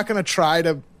 so I'm not going to try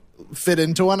to fit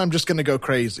into one. I'm just going to go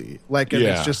crazy. Like, and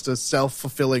it's just a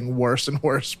self-fulfilling worse and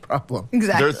worse problem.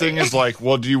 Exactly. Their thing is like,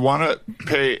 well, do you want to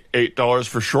pay $8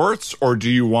 for shorts or do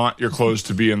you want your clothes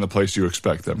to be in the place you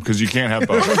expect them? Because you can't have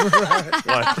both.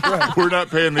 We're not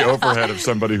paying the overhead of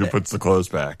somebody who puts the clothes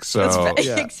back. So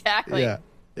Yeah. Exactly.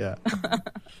 Yeah.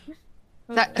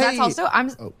 That's Hey. also,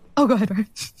 oh, go ahead, Ryan.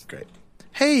 Great.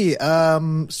 Hey,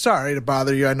 sorry to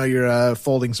bother you. I know you're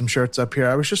folding some shirts up here.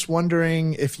 I was just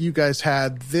wondering if you guys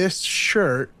had this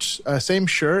shirt, same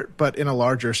shirt, but in a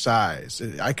larger size.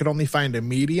 I could only find a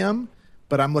medium,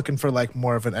 but I'm looking for like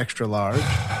more of an extra large.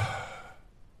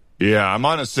 yeah, I'm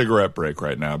on a cigarette break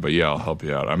right now, but yeah, I'll help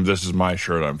you out. This is my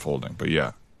shirt I'm folding, but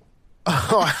yeah.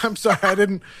 Oh, I'm sorry. I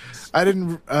didn't,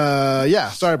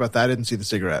 sorry about that. I didn't see the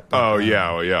cigarette. But,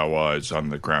 Well, it's on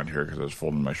the ground here because I was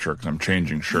folding my shirt because I'm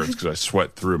changing shirts because I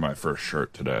sweat through my first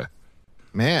shirt today.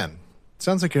 man,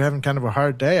 sounds like you're having kind of a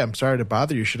hard day. I'm sorry to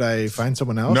bother you. Should I find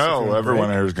someone else? if you're No, on everyone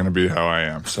break? here is going to be how I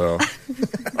am. So,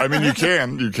 I mean, you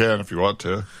can if you want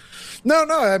to. No.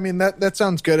 I mean, that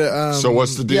sounds good. So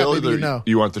what's the deal? Yeah, maybe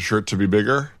You want the shirt to be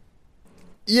bigger?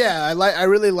 Yeah, I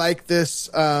really like this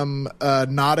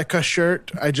Nautica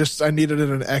shirt. I needed it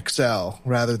in an XL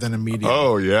rather than a medium.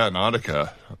 Oh, yeah,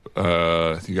 Nautica.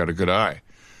 You got a good eye.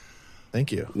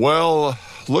 Thank you. Well,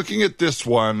 looking at this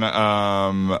one,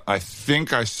 I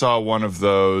think I saw one of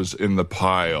those in the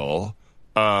pile.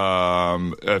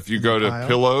 If you go to pile?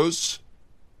 pillows,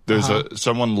 there's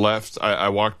someone left. I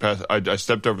walked past. I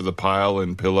stepped over the pile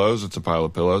in pillows. It's a pile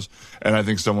of pillows, and I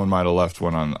think someone might have left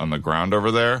one on the ground over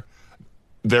there.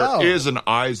 There is an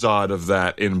Izod of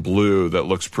that in blue that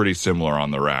looks pretty similar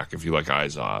on the rack. If you like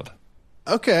Izod.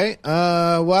 Okay.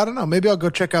 Well, I don't know. Maybe I'll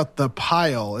go check out the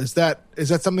pile. Is that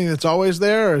something that's always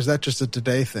there, or is that just a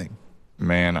today thing?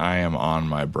 Man, I am on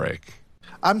my break.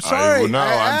 I'm sorry. I'm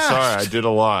sorry. I did a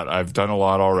lot. I've done a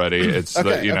lot already. It's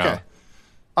Okay.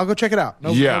 I'll go check it out.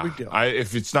 No big deal.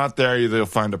 If it's not there, they'll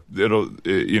find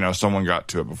someone got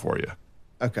to it before you.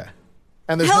 Okay.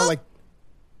 And there's no Help! like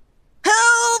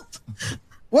Help!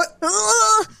 what?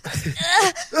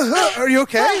 Are you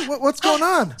okay? What's going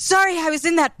on? Sorry, I was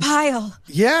in that pile.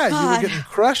 Yeah, you God. were getting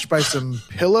crushed by some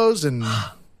pillows and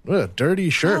dirty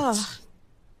shirts.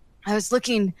 I was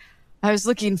looking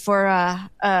for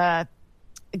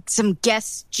some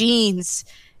Guess jeans,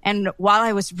 and while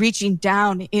I was reaching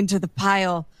down into the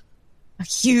pile, a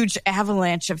huge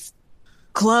avalanche of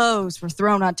clothes were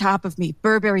thrown on top of me.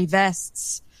 Burberry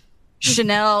vests,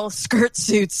 Chanel skirt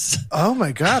suits. Oh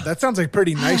my God, that sounds like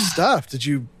pretty nice stuff.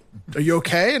 Are you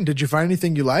okay? And did you find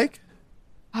anything you like?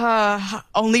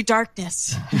 Only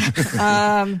darkness.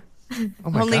 Oh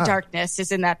my Only God. darkness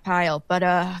is in that pile. But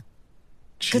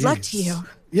good luck to Jeez. you.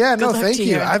 Yeah, Good no, luck thank to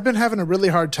you. you. I've been having a really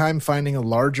hard time finding a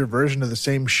larger version of the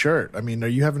same shirt. I mean, are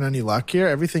you having any luck here?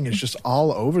 Everything is just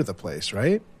all over the place,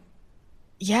 right?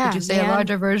 Yeah. Did you say man. a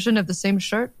larger version of the same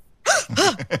shirt?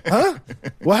 Huh?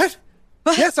 What?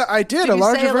 Yes, I did. Did A you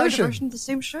larger say a larger version. version of the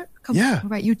same shirt? Come Yeah. on. All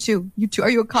right, you too. You too. Are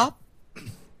you a cop?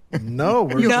 No,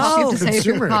 we're You just have to say if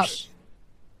you're a cop. consumers.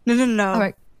 No. All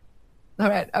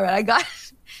right.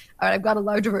 I've got a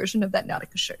larger version of that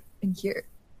Nautica shirt in here.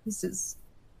 This is.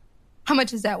 How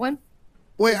much is that one?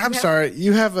 Wait, I'm sorry.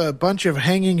 You have a bunch of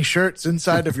hanging shirts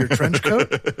inside of your trench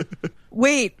coat?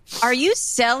 Wait, are you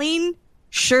selling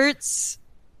shirts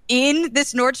in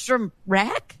this Nordstrom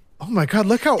rack? Oh my God,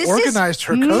 look how This organized is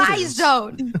her coat my is.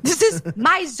 zone. This is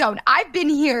my zone. I've been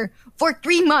here for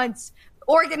 3 months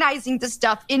organizing the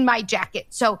stuff in my jacket.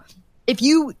 So if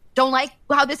you don't like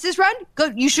how this is run,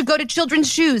 you should go to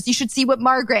Children's Shoes. You should see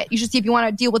you should see if you want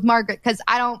to deal with Margaret, because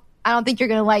I don't think you're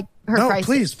going to like her No,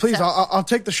 prices. please, So- I'll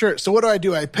take the shirt. So what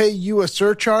do? I pay you a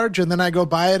surcharge and then I go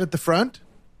buy it at the front?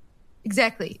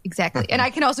 Exactly. And I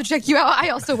can also check you out. I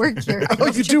also work here. I can Oh,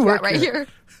 also you check do out work right here.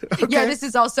 here. Yeah, this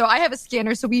is also, I have a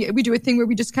scanner, so we do a thing where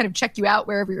we just kind of check you out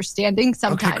wherever you're standing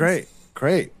sometimes. Okay,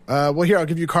 great. Well, here, I'll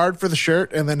give you a card for the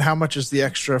shirt, and then how much is the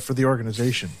extra for the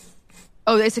organization?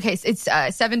 Oh, it's okay. It's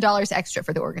 $7 extra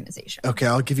for the organization. Okay,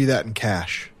 I'll give you that in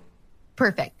cash.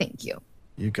 Perfect. Thank you.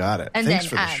 You got it. And Thanks then,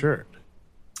 for the shirt.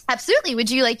 Absolutely. Would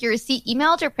you like your receipt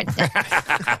emailed or printed?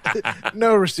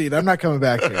 No receipt. I'm not coming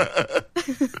back here.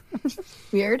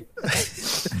 Weird.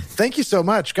 Thank you so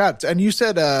much. God, and you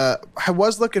said I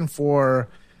was looking for,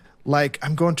 like,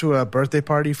 I'm going to a birthday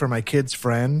party for my kid's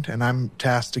friend, and I'm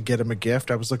tasked to get him a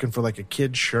gift. I was looking for, like, a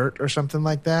kid's shirt or something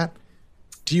like that.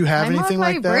 Do you have I'm anything on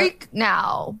my like that? break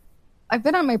now. I've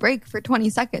been on my break for 20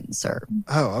 seconds, sir.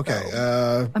 Oh,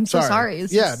 okay. I'm so sorry.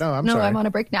 It's Yeah, just- no, I'm sorry. I'm on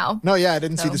a break now. No, yeah, I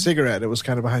didn't see So- the cigarette. It was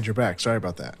kind of behind your back. Sorry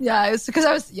about that. Yeah, it's because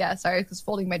I was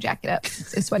folding my jacket up.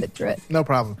 I sweated through it. No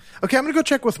problem. Okay, I'm going to go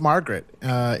check with Margaret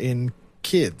in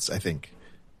kids, I think.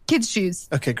 Kids' shoes.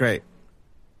 Okay, great.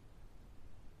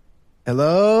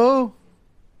 Hello?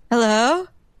 Hello?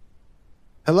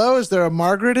 Hello, is there a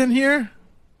Margaret in here?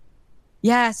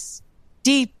 Yes.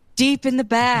 Deep in the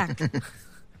back.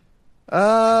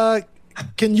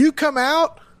 Can you come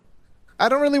out? I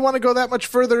don't really want to go that much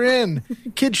further in.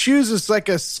 Kid Shoes is like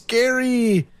a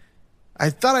scary... I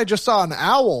thought I just saw an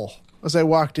owl as I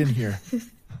walked in here.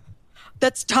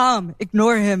 That's Tom.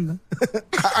 Ignore him.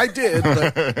 I did,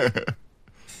 but...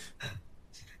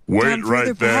 Wait Down right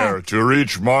further there. back. To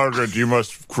reach Margaret, you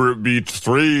must beat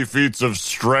 3 feats of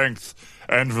strength,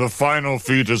 and the final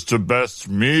feat is to best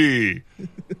me.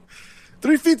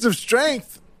 3 feats of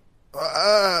strength?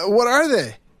 What are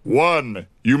they? 1,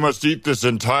 you must eat this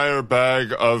entire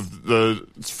bag of the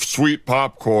sweet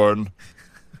popcorn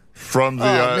from the...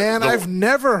 Oh, man, the- I've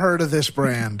never heard of this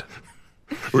brand.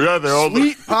 Yeah, they're all...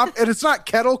 Sweet pop... And it's not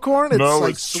kettle corn? It's No,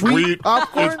 like it's sweet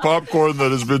popcorn? It's popcorn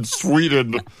that has been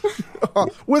sweetened.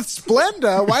 With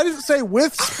Splenda? Why does it say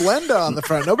with Splenda on the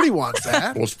front? Nobody wants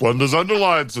that. Well, Splenda's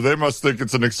underlined, so they must think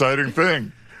it's an exciting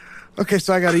thing. Okay,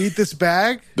 so I got to eat this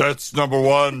bag? That's number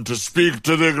 1, to speak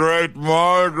to the great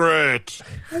Margaret.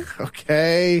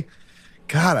 Okay.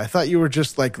 God, I thought you were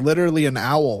just like literally an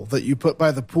owl that you put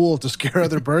by the pool to scare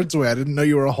other birds away. I didn't know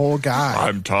you were a whole guy.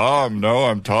 I'm Tom. No,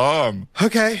 I'm Tom.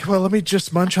 Okay, well, let me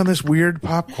just munch on this weird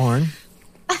popcorn.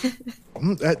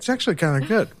 That's actually kind of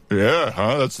good. Yeah,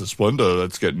 huh? That's the Splenda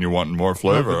that's getting you wanting more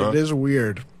flavor. But Huh? it is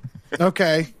weird.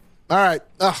 Okay. All right.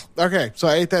 Okay, so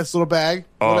I ate this little bag.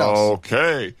 What else?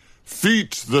 Okay.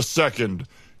 Feat the second.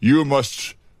 You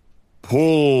must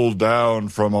pull down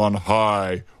from on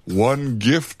high 1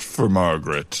 gift for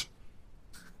Margaret.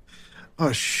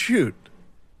 Oh, shoot.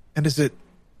 And is it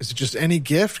just any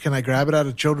gift? Can I grab it out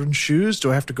of Children's Shoes?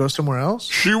 Do I have to go somewhere else?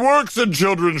 She works in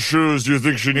children's shoes. Do you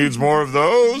think she needs more of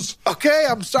those? Okay,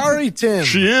 I'm sorry, Tim.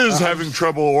 She is having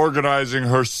trouble organizing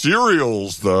her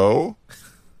cereals, though.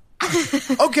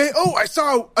 Okay. Oh, I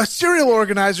saw a cereal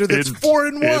organizer that's 4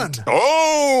 in 1.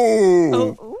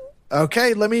 Oh!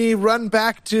 Okay, let me run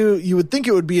back to. You would think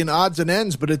it would be in odds and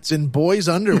ends, but it's in boys'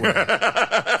 underwear.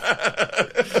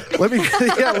 let me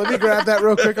grab that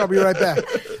real quick. I'll be right back.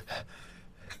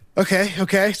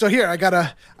 Okay. So here,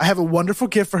 I have a wonderful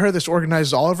gift for her. This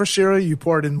organizes all of her cereal. You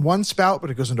pour it in one spout, but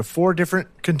it goes into 4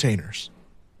 different containers.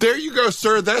 There you go,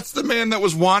 sir. That's the man that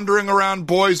was wandering around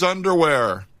boys'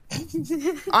 underwear.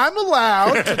 I'm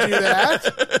allowed to do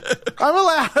that. I'm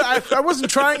allowed. I wasn't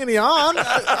trying any on.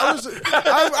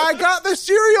 I got the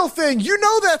cereal thing. You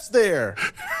know that's there.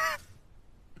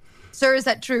 Sir, is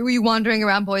that true? Were you wandering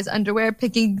around boys' underwear,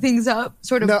 picking things up,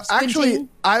 sort of No, squinting? actually,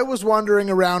 I was wandering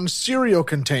around cereal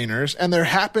containers, and there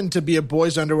happened to be a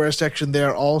boys' underwear section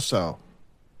there also.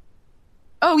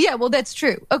 Oh, yeah, well, that's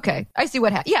true. Okay. I see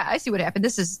what happened. Yeah, I see what happened.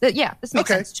 This makes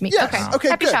sense to me. Yes. Okay.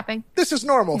 Happy good. shopping. This is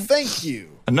normal. Thank you.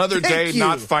 Another Thank day you.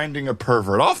 not finding a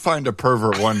pervert. I'll find a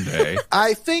pervert one day.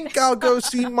 I think I'll go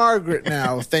see Margaret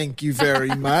now. Thank you very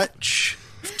much.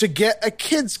 To get a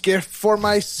kid's gift for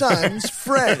my son's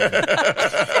friend.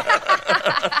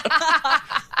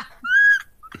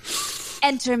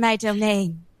 Enter my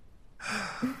domain.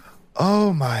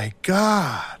 Oh my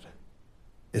God.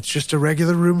 It's just a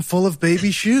regular room full of baby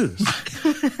shoes.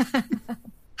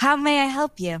 How may I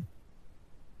help you?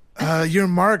 You're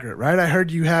Margaret, right? I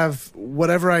heard you have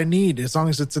whatever I need as long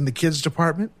as it's in the kids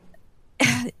department.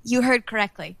 You heard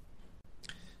correctly.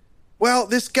 Well,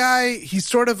 this guy, he's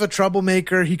sort of a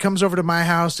troublemaker. He comes over to my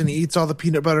house and he eats all the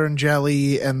peanut butter and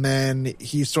jelly. And then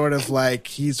he's sort of like,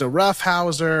 he's a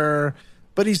roughhouser,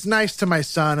 but he's nice to my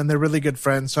son and they're really good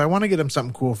friends. So I want to get him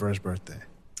something cool for his birthday.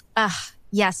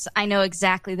 Yes, I know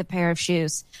exactly the pair of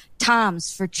shoes.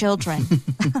 Tom's for children.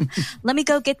 Let me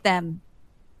go get them.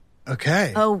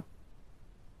 Okay. Oh,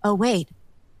 wait.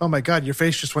 Oh my God, your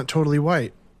face just went totally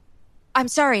white. I'm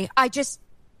sorry.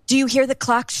 Do you hear the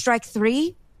clock strike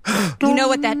 3? You know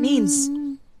what that means.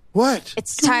 What?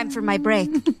 It's time for my break.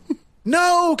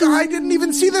 No, I didn't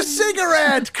even see the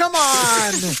cigarette. Come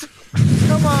on.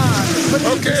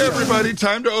 Okay, everybody,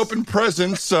 time to open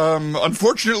presents.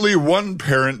 Unfortunately, one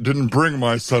parent didn't bring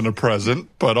my son a present,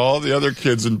 but all the other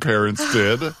kids and parents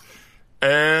did.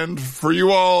 And for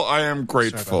you all, I am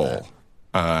grateful.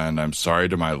 And I'm sorry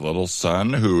to my little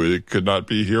son, who could not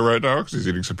be here right now because he's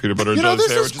eating some peanut butter and jelly this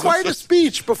sandwiches. is quite a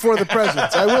speech before the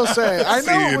presents, I will say. I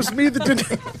know it was me that did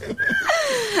it.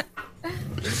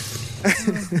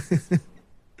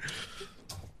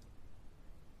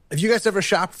 Have you guys ever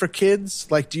shopped for kids?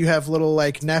 Like, do you have little,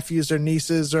 like, nephews or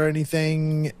nieces or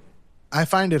anything? I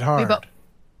find it hard.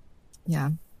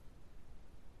 Yeah.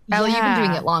 Allie, you've been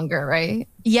doing it longer, right?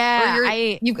 Yeah.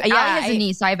 Allie has a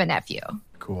niece. I have a nephew.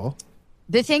 Cool.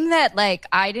 The thing that, like,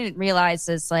 I didn't realize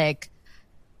is, like,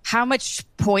 how much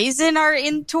poison are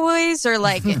in toys or,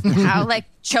 like, how, like,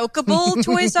 chokeable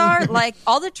toys are. Like,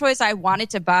 all the toys I wanted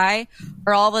to buy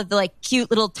are all of the, like, cute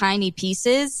little tiny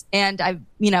pieces. And I,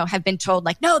 have been told,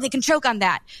 like, no, they can choke on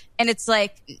that. And it's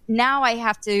like, now I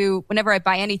have to, whenever I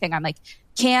buy anything, I'm like,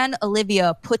 can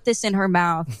Olivia put this in her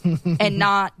mouth and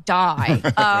not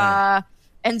die?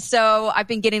 And so I've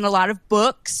been getting a lot of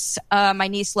books. My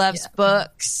niece loves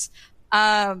books.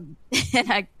 And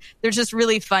there's this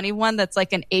really funny one that's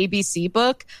like an ABC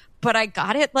book, but I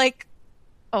got it like,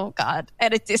 oh God,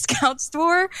 at a discount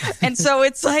store. And so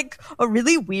it's like a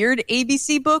really weird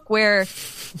ABC book where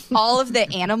all of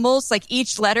the animals, like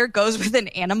each letter goes with an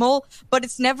animal, but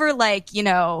it's never like,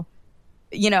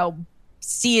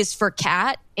 C is for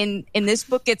cat. In this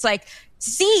book, it's like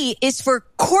C is for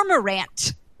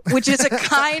cormorant, which is a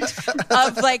kind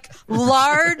of like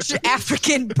large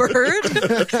African bird.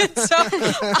 And so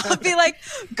I'll be like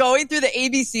going through the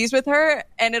ABCs with her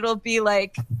and it'll be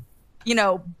like,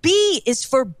 B is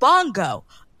for bongo,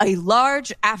 a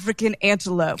large African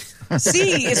antelope.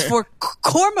 C is for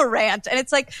cormorant. And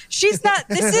it's like,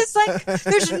 this is like,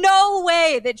 there's no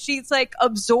way that she's like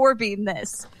absorbing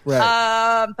this.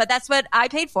 Right. But that's what I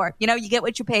paid for. You get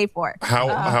what you pay for.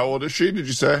 How old is she, did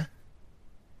you say?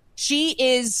 She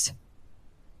is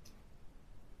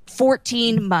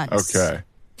 14 months. Okay.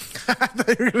 I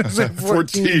thought you were going to say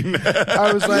 14. 14.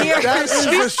 I was like, that is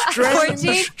a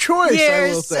strange choice, I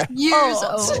will say. Years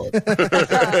old.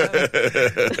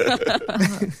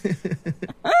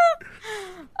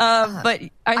 But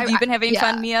have you been having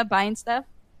fun, Mia, buying stuff?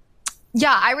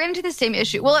 Yeah, I ran into the same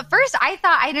issue. Well, at first I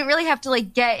thought I didn't really have to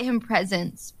like get him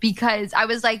presents because I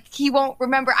was like, he won't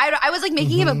remember. I was like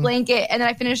making him a blanket and then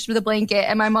I finished with a blanket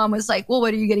and my mom was like, well,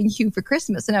 what are you getting Hugh for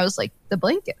Christmas? And I was like, the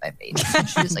blanket I made. And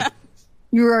she was like,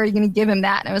 you were already going to give him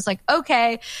that. And I was like,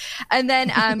 okay. And then,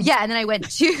 and then I went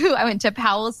to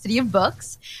Powell's City of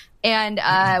Books and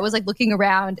I was like looking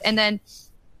around and then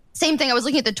same thing. I was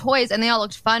looking at the toys and they all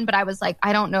looked fun, but I was like,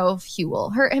 I don't know if he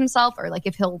will hurt himself or like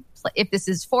if this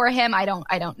is for him. I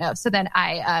don't know. So then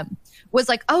I was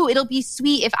like, oh, it'll be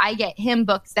sweet if I get him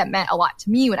books that meant a lot to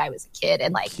me when I was a kid.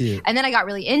 And like, Cute. and then I got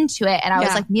really into it and I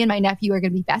was like, me and my nephew are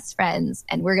going to be best friends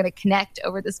and we're going to connect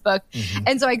over this book.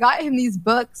 And so I got him these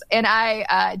books and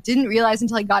I didn't realize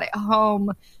until I got it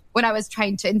home when I was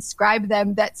trying to inscribe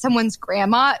them that someone's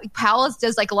grandma, Powell's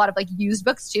does like a lot of like used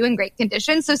books too in great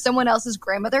condition. So someone else's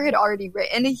grandmother had already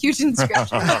written a huge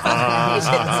inscription.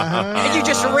 And you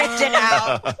just ripped it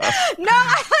out. No,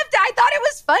 I thought it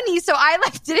was funny. So I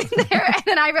left it in there and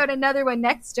then I wrote another one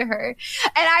next to her.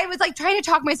 And I was like trying to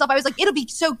talk myself. I was like, it'll be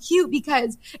so cute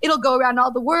because it'll go around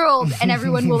all the world and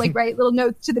everyone will like write little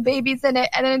notes to the babies in it.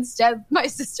 And then instead my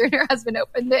sister and her husband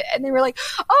opened it and they were like,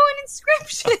 oh, an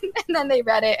inscription. And then they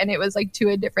read it. And it was like to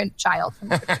a different child.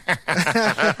 But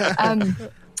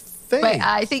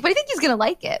I think he's gonna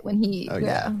like it when he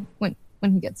when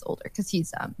he gets older because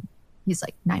he's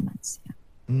like 9 months.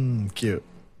 Yeah. Cute.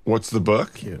 What's the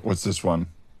book? Cute. What's this one?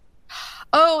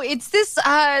 Oh, it's this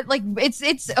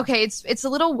it's a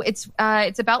little it's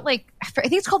about like I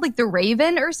think it's called like The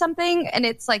Raven or something, and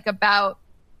it's like about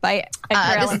By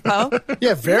Edgar Allan Poe.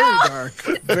 Yeah, very dark.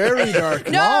 Very dark.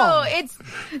 No, long.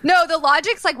 the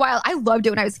logic's like wild. I loved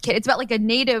it when I was a kid. It's about like a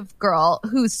native girl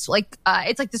who's like,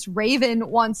 it's like this raven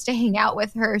wants to hang out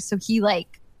with her. So he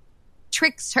like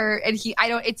tricks her and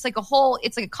it's like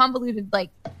a convoluted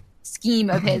like scheme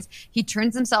of his. He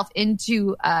turns himself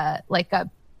into like a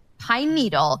pine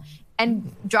needle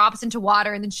and drops into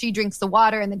water, and then she drinks the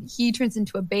water, and then he turns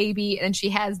into a baby, and then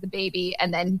she has the baby,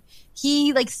 and then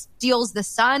he like steals the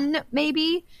sun,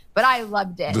 maybe. But I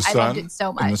loved it. The sun I loved it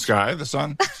so much. in the sky, the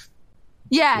sun.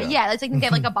 Yeah. It's like you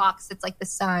get like a box that's like the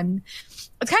sun. It's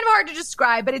kind of hard to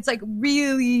describe, but it's like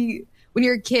really when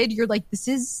you're a kid, you're like, this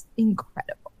is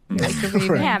incredible. Like the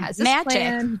Raven has this magic.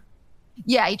 plan.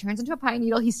 Yeah, he turns into a pine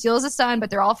needle. He steals the sun, but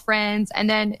they're all friends, and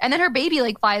then her baby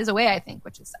like flies away. I think,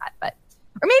 which is sad, but.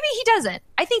 Or maybe he doesn't.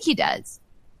 I think he does.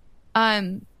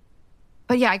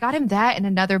 But yeah, I got him that and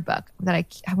another book that I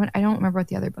don't remember what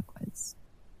the other book was.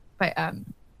 But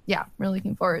yeah, I'm really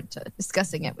looking forward to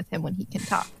discussing it with him when he can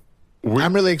talk.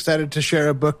 I'm really excited to share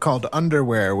a book called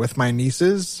Underwear with my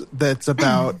nieces that's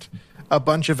about a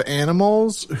bunch of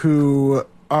animals who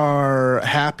are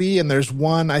happy, and there's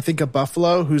one, I think a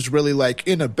buffalo, who's really like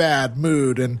in a bad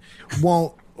mood and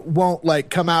won't like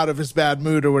come out of his bad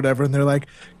mood or whatever, and they're like,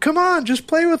 come on, just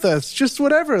play with us, just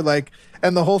whatever, like,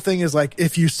 and the whole thing is like,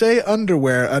 if you say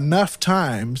underwear enough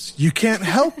times you can't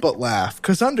help but laugh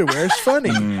because underwear is funny.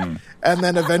 And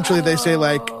then eventually they say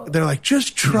like, they're like,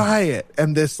 just try it,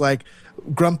 and this like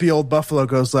grumpy old buffalo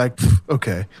goes like,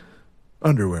 okay,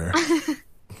 underwear.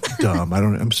 Dumb,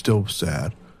 I'm still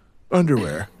sad.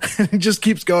 Underwear. It just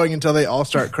keeps going until they all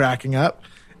start cracking up.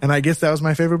 And I guess that was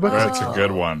my favorite book. That's a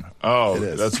good one. Oh, It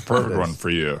is. that's a perfect one for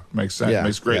you. Makes sense. Yeah,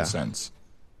 Makes great yeah. sense.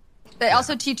 It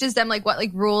also teaches them like what like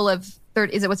rule of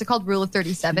 30 is it what's it called, rule of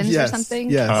 37s or Yes,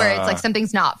 something, yes. where it's like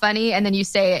something's not funny and then you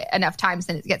say it enough times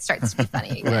and it starts to be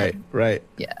funny again. Right.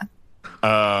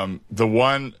 Yeah. The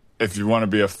one, if you want to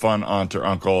be a fun aunt or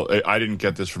uncle, I didn't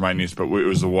get this for my niece, but it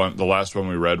was the last one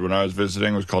we read when I was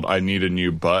visiting was called I Need a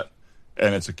New Butt.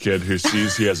 And it's a kid who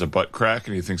sees he has a butt crack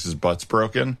and he thinks his butt's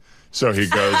broken. So he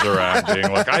goes around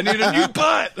being like, I need a new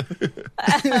butt.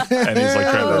 And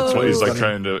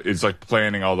he's like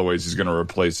planning all the ways he's going to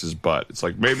replace his butt. It's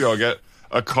like, maybe I'll get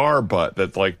a car butt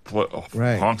that like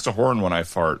honks a horn when I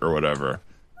fart or whatever.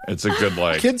 It's a good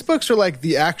like. Kids' books are like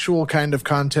the actual kind of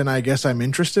content I guess I'm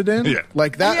interested in. Yeah.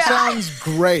 Like that sounds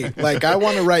great. Like I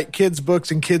want to write kids'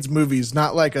 books and kids' movies,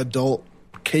 not like adult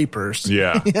capers.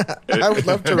 Yeah. I would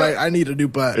love to write I Need a New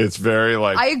Butt. It's very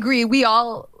like. I agree. We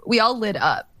all lit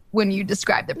up when you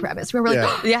described the premise. We were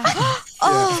like, Yeah.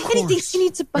 oh, and he thinks he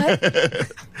needs a butt.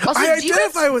 Also, I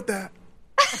identify with that.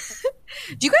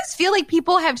 do you guys feel like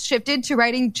people have shifted to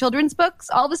writing children's books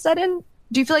all of a sudden?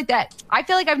 Do you feel like that? I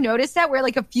feel like I've noticed that where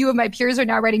like a few of my peers are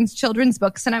now writing children's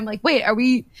books, and I'm like, wait, are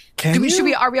we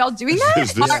all doing that?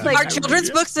 Is this- Are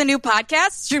children's books a new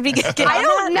podcast? Should we get I on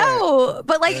don't that? know,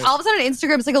 but like all of a sudden on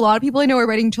Instagram, it's like a lot of people I know are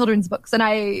writing children's books, and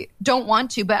I don't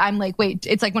want to, but I'm like, wait,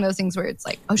 it's like one of those things where it's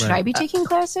like, oh, should I be taking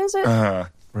classes at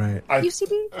Right. UCB?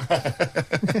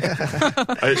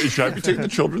 Should I be taking the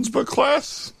children's book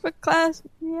class? Book class.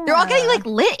 Yeah. They're all getting like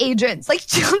lit agents, like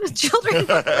children's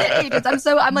book lit agents.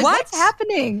 I'm like, What? what's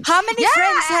happening? How many Yeah.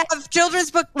 friends have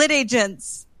children's book lit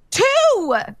agents? 2.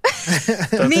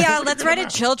 Mia, let's write a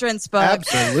children's book.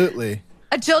 Absolutely.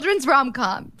 A children's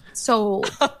rom-com.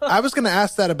 sold. I was going to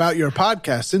ask that about your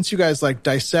podcast. Since you guys like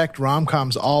dissect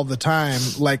rom-coms all the time,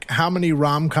 like how many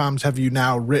rom-coms have you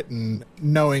now written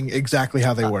knowing exactly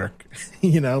how they work?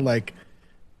 You know, like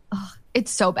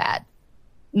It's so bad.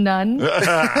 None.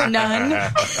 None.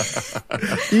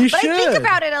 you But should. I think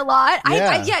about it a lot.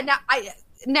 Yeah.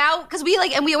 Now because we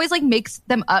like, and we always like mix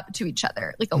them up to each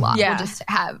other like a lot. Yeah.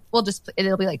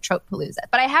 It'll be like trope palooza.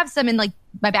 But I have some in like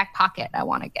my back pocket I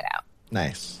want to get out.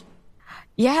 Nice.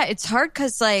 Yeah, it's hard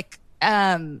because like,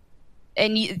 and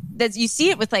you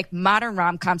see it with like modern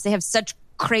rom-coms. They have such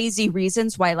crazy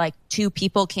reasons why like two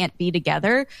people can't be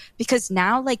together, because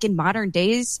now like in modern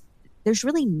days, there's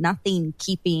really nothing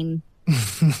keeping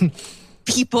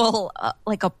people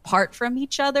like apart from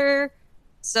each other.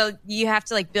 So you have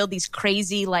to like build these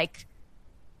crazy like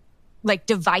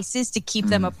devices to keep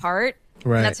them apart.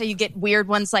 Right. And that's how you get weird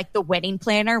ones like The Wedding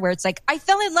Planner, where it's like, I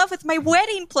fell in love with my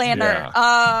wedding planner.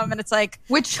 Yeah. And it's like,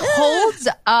 Which holds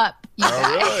up. You guys.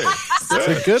 Oh, really?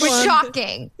 It's a good one.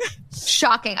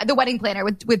 Shocking. The Wedding Planner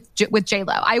with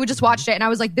J-Lo. I would just watched it and I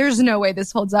was like, there's no way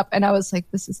this holds up. And I was like,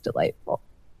 this is delightful.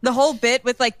 the whole bit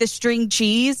with like the string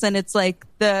cheese, and it's like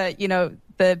the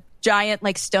giant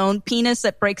like stone penis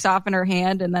that breaks off in her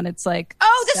hand, and then it's like,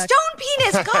 oh, the stone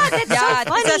penis. God,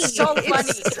 that's so funny.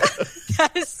 That's so funny.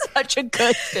 That is such a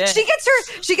good bit.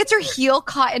 She gets her heel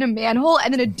caught in a manhole,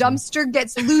 and then a dumpster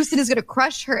gets loose and is going to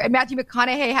crush her, and Matthew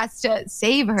McConaughey has to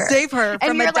save her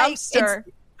from a dumpster.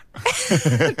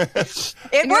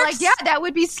 It works. Like, yeah, that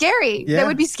would be scary. Yeah. That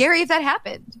would be scary if that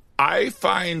happened. I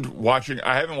find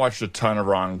I haven't watched a ton of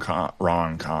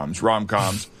rom-coms,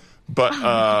 but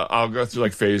I'll go through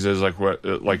like phases, like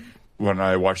when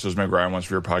I watched those Meg Ryan ones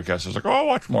for your podcast, I was like, oh, I'll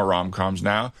watch more rom-coms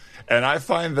now. And I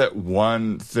find that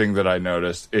one thing that I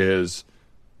noticed is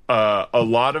a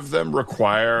lot of them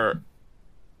require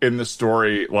in the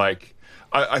story, like,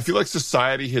 I feel like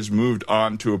society has moved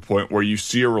on to a point where you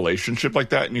see a relationship like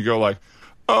that and you go like,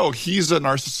 oh, he's a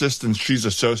narcissist and she's a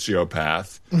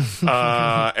sociopath,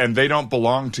 and they don't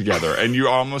belong together. And you're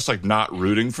almost like not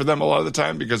rooting for them a lot of the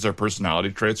time because their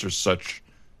personality traits are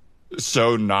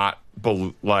so not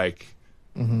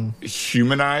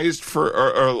humanized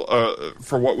for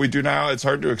what we do now. It's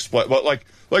hard to explain. But like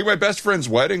my best friend's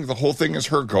wedding, the whole thing is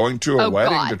her going to a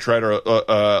wedding to try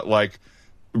to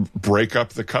break up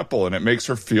the couple, and it makes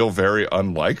her feel very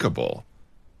unlikable.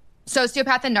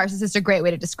 Sociopath and narcissist are a great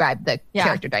way to describe the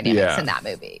character dynamics in that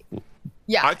movie.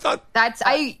 Yeah, I thought that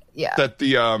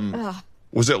the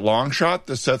was it Long Shot,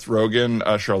 the Seth Rogen,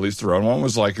 Charlize Theron one,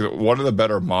 was like one of the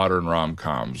better modern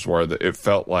rom-coms where it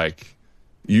felt like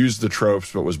used the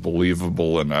tropes but was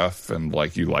believable enough, and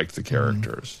like you liked the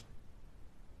characters.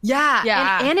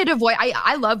 Yeah. And it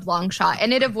I loved Long Shot,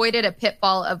 and it avoided a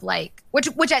pitfall of like,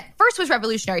 which at first was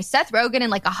revolutionary. Seth Rogen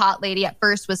and like a hot lady at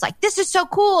first was like, this is so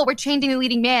cool, we're changing the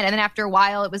leading man. And then after a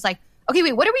while it was like, okay,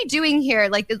 wait, what are we doing here?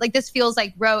 Like this feels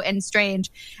like rote and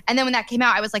strange. And then when that came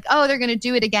out, I was like, oh, they're going to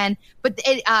do it again. But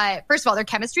first of all, their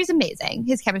chemistry is amazing.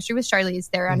 His chemistry with Charlize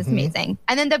Theron is amazing.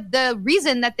 And then the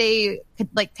reason that they could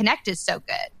like connect is so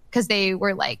good because they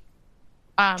were like,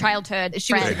 childhood.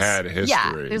 They had a history.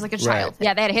 Yeah, there's like a childhood.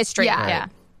 Yeah, they had a history. Yeah.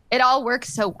 It all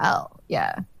works so well.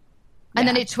 Yeah. And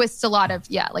then it twists a lot of,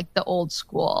 like the old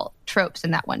school tropes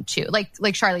in that one too. Like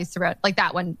Charlize Theron, like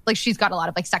that one, like she's got a lot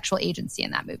of like sexual agency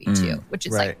in that movie too, which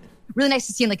is like really nice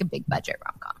to see in like a big budget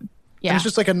rom-com. Yeah. And it's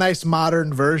just like a nice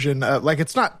modern version. Like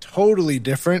it's not totally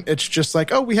different. It's just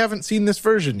like, oh, we haven't seen this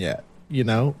version yet. You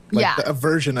know? Like a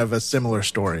version of a similar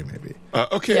story maybe.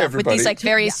 Okay, everybody. With these like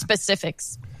very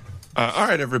specifics. All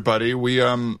right, everybody. We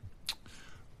you're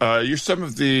some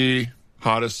of the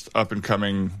hottest up and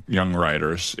coming young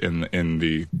writers in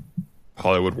the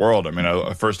Hollywood world. I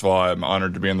mean, first of all, I'm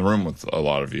honored to be in the room with a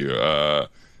lot of you.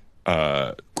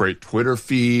 Great Twitter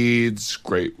feeds,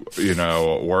 great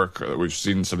work. We've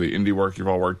seen some of the indie work you've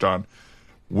all worked on.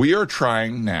 We are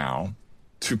trying now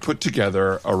to put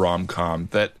together a rom-com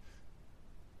that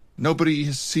nobody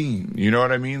has seen. You know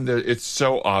what I mean? It's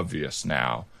so obvious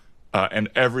now. And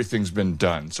everything's been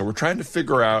done. So we're trying to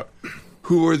figure out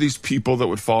who are these people that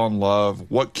would fall in love?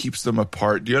 What keeps them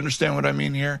apart? Do you understand what I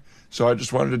mean here? So I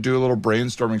just wanted to do a little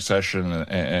brainstorming session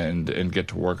and get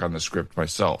to work on the script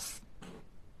myself.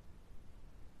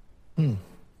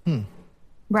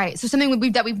 Right. So something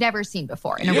that we've never seen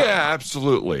before.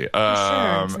 Absolutely.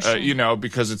 For sure.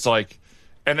 Because it's like,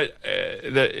 and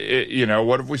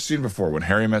what have we seen before? When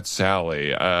Harry Met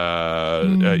Sally, or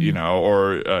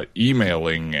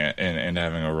emailing and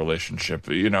having a relationship.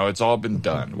 It's all been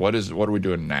done. What are we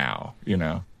doing now?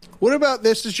 What about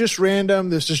this is just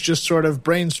random? This is just sort of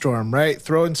brainstorm, right?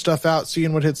 Throwing stuff out,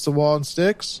 seeing what hits the wall and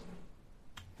sticks.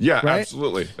 Yeah, Right?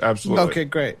 absolutely. Absolutely. Okay,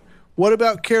 great. What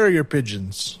about carrier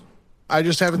pigeons? I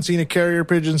just haven't seen a carrier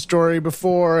pigeon story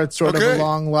before. It's sort of Okay. a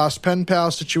long lost pen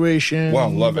pal situation. Well,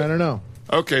 love it. I don't know.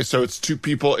 Okay, so it's two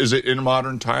people. Is it in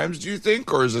modern times, do you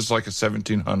think? Or is this like a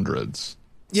 1700s?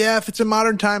 Yeah, if it's in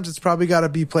modern times, it's probably got to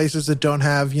be places that don't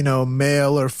have,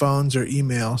 mail or phones or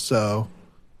email. So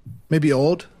maybe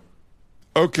old.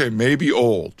 Okay, maybe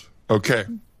old. Okay.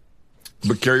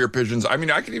 But carrier pigeons, I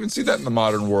mean, I can even see that in the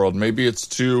modern world. Maybe it's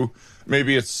two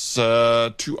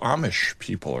Amish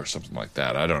people or something like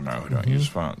that. I don't know, who don't use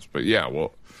phones. But yeah,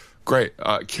 well, great.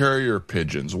 Carrier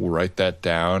pigeons, we'll write that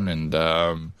down.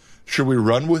 And should we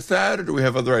run with that, or do we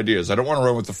have other ideas? I don't want to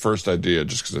run with the first idea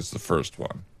just because it's the first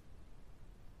one.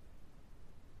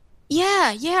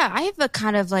 Yeah. I have a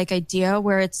kind of like idea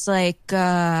where it's like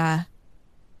one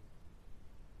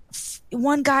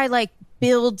guy like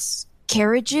builds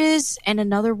carriages and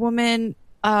another woman,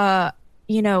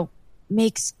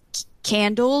 makes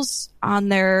candles on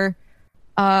their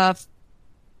kind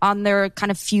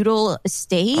of feudal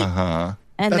estate. Uh-huh.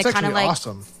 And That's they kind of actually like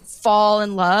awesome. fall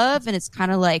in love, and it's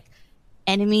kind of like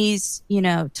enemies,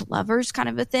 to lovers kind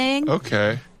of a thing.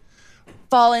 Okay.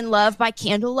 Fall in love by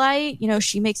candlelight.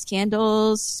 She makes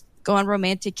candles, go on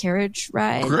romantic carriage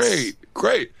rides.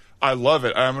 Great. I love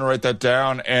it. I'm going to write that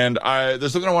down. And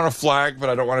there's something I want to flag,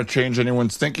 but I don't want to change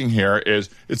anyone's thinking here, is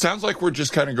it sounds like we're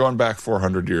just kind of going back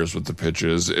 400 years with the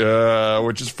pitches,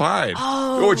 which is fine.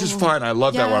 Which is fine. I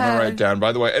love that one. I'm going to write it down.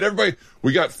 By the way, and everybody,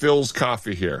 we got Phil's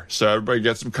coffee here. So everybody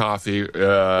get some coffee.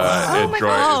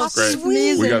 Enjoy. It's great.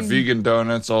 sweet. We got vegan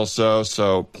donuts also.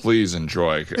 So please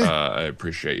enjoy. I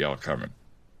appreciate y'all coming.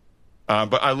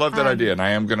 But I love that idea, and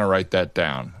I am going to write that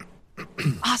down.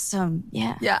 Awesome.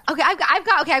 Yeah. Yeah. Okay. I've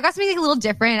got something like a little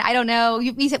different. I don't know.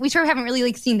 We sort of haven't really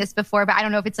like seen this before, but I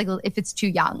don't know if it's like if it's too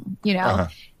young,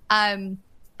 But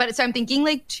so I'm thinking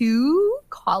like two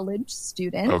college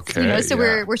students. Okay, So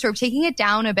yeah. we're sort of taking it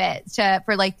down a bit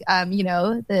for like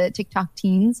the TikTok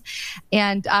teens,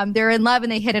 and they're in love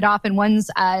and they hit it off. And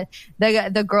one's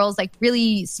the girl's like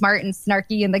really smart and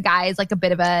snarky, and the guy is like a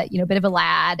bit of a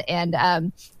lad, and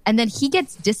then he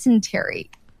gets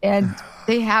dysentery. And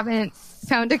they haven't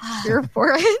found a cure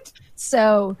for it.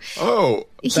 So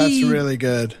That's really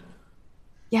good.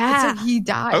 yeah, so he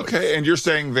died. Okay, and you're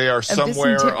saying they are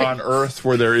somewhere dysentery. on Earth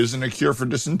where there isn't a cure for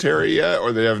dysentery yet,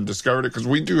 or they haven't discovered it? Because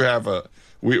we do have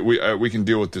we can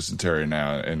deal with dysentery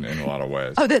now in a lot of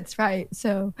ways. Oh, that's right.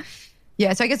 So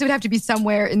yeah, so I guess it would have to be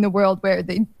somewhere in the world where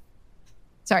they.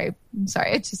 Sorry.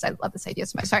 I love this idea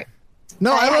so much. Sorry.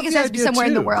 No, I love guess the it has to be idea somewhere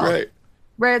in the too. world. Great.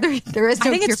 Where there is no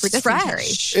I think cure it's for dysentery.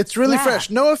 fresh. It's really Yeah. fresh.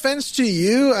 No offense to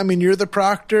you. I mean, you're the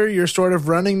proctor. You're sort of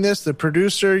running this, the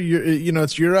producer.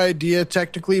 It's your idea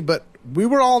technically, but we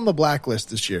were all on the blacklist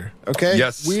this year. Okay.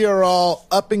 Yes. We are all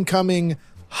up and coming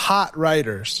hot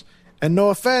writers. And no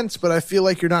offense, but I feel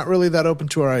like you're not really that open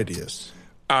to our ideas.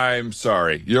 I'm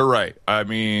sorry. You're right. I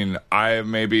mean, I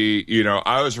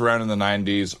was around in the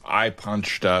 90s. I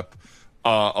punched up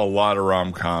a lot of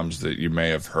rom-coms that you may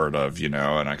have heard of, and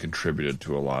I contributed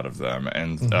to a lot of them.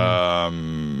 And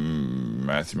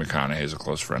Matthew McConaughey is a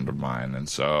close friend of mine. And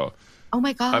so Oh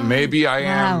my god. maybe I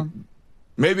am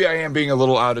being a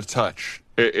little out of touch.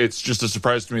 It's just a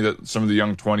surprise to me that some of the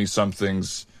young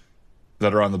 20-somethings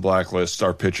that are on the blacklist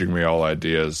are pitching me all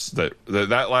ideas. That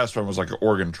last one was like an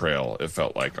Oregon Trail, it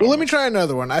felt like. Well, let me try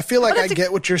another one. I feel like I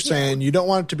get what you're saying. You don't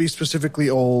want it to be specifically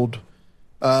old.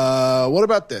 What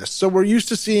about this? So we're used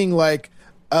to seeing like,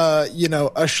 a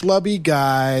schlubby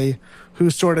guy who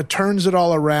sort of turns it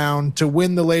all around to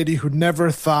win the lady who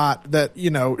never thought that,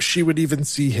 she would even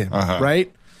see him,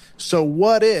 right? So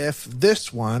what if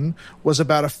this one was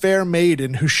about a fair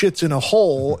maiden who shits in a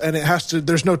hole and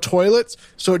there's no toilets,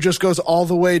 so it just goes all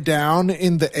the way down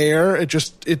in the air. You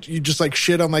just like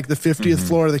shit on like the 50th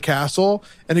floor of the castle,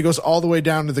 and it goes all the way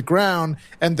down to the ground,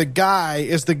 and the guy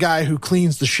is the guy who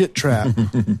cleans the shit trap.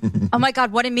 Oh my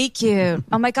God, what a meet cute.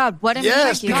 Oh my God, what a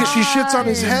Yes, meet cute. because she shits on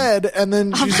his head, and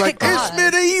then she's my like, God.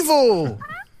 "It's medieval."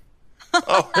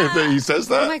 Oh, he says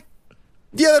that? Oh my.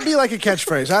 Yeah, that'd be like a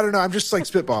catchphrase. I don't know. I'm just like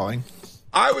spitballing.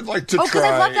 I would like to Oh, 'cause try.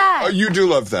 I love that. Oh, you do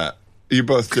love that. You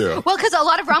both do. Well, because a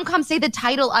lot of rom-coms say the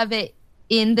title of it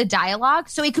in the dialogue,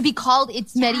 so it could be called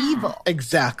 "It's Medieval,"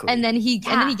 Exactly. and then he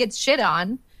gets shit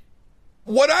on.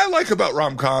 What I like about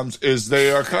rom-coms is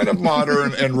they are kind of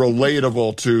modern and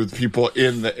relatable to people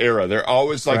in the era. They're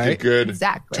always like a Right. good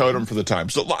Exactly. totem for the time.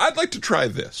 So I'd like to try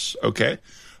this, okay?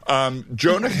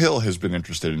 Jonah Hill has been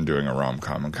interested in doing a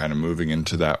rom-com and kind of moving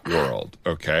into that world,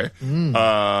 okay?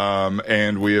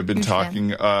 And we have been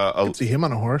talking... See him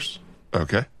on a horse.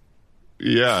 Okay.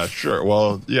 Yeah, sure.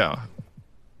 Well, yeah.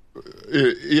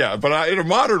 Yeah, but in a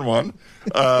modern one,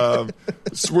 so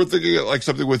we're thinking like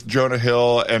something with Jonah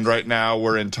Hill, and right now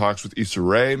we're in talks with Issa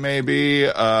Rae, maybe.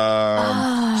 And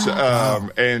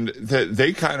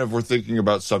they kind of were thinking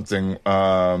about something,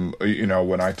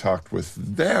 when I talked with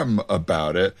them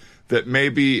about it, that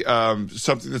maybe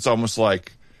something that's almost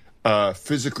like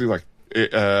physically like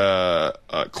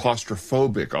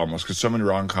claustrophobic almost, because so many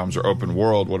rom-coms are open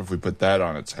world. What if we put that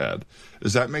on its head?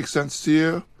 Does that make sense to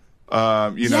you?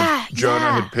 Jonah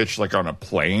had pitched like on a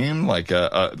plane, like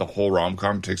the whole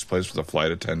rom-com takes place with a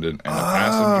flight attendant and a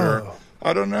passenger.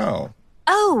 I don't know.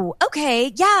 Oh,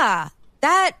 okay. Yeah.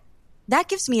 That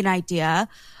gives me an idea.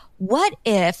 What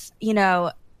if,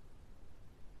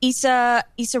 Issa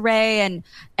Rae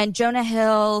and Jonah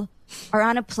Hill are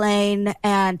on a plane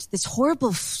and this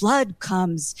horrible flood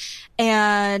comes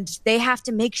and they have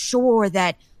to make sure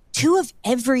that 2 of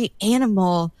every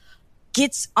animal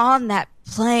gets on that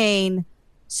plane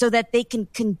so that they can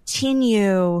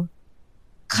continue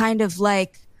kind of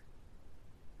like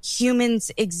humans'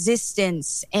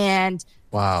 existence and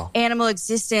animal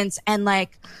existence, and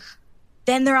like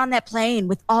then they're on that plane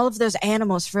with all of those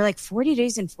animals for like 40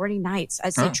 days and 40 nights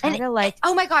as they try to like.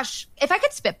 Oh my gosh! If I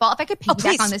could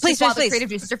piggyback on this, while the creative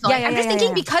juices are flowing, I'm just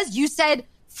thinking because you said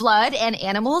flood and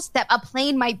animals, that a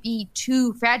plane might be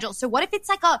too fragile. So what if it's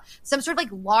like some sort of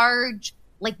like large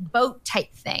like boat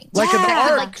type thing, like an that ark,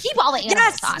 can, like keep all the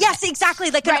animals on. Yes,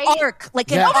 exactly, like an ark,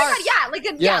 like an ark. Oh my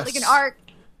god, yeah, like an ark.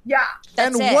 Yeah.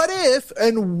 And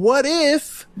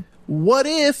what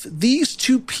if these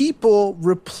 2 people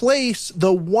replace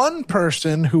the one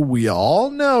person who we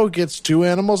all know gets 2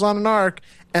 animals on an ark,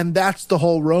 and that's the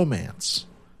whole romance?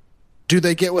 Do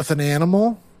they get with an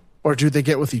animal or do they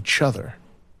get with each other?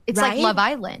 It's like Love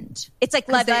Island. It's like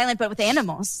Love Island, but with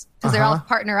animals. Because they're all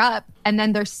partner up and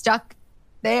then they're stuck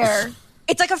there.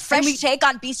 It's like a fresh take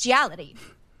on bestiality.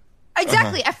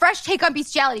 Exactly, a fresh take on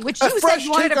bestiality, which you said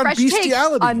you wanted a fresh take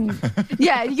on.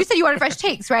 Yeah, you said you wanted fresh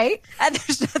takes, right? And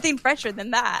there's nothing fresher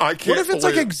than that. What if it's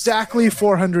like exactly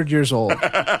 400 years old?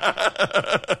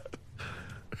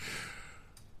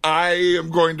 I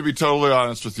am going to be totally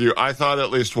honest with you. I thought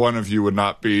at least one of you would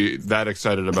not be that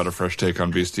excited about a fresh take on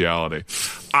bestiality.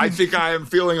 I think I am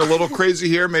feeling a little crazy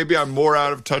here. Maybe I'm more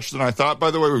out of touch than I thought.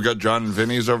 By the way, we've got John and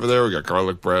Vinny's over there. We've got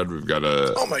garlic bread. We've got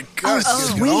oh my God.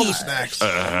 Sweet. All the snacks.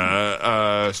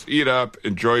 Eat up.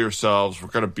 Enjoy yourselves. We're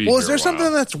going to be Well, here is there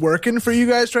something that's working for you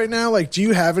guys right now? Like, do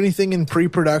you have anything in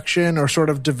pre-production or sort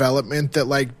of development that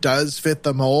like does fit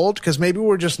the mold? Because maybe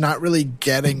we're just not really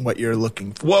getting what you're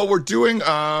looking for. Well, we're doing,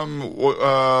 what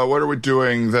are we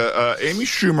doing? Amy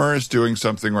Schumer is doing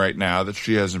something right now that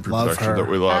she has in pre-production that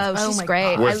we love. Oh, she's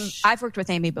great. I've worked with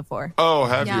Amy before. Oh,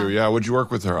 have you? Yeah. What'd you work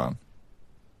with her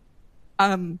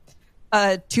on?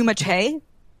 Too Much Hay.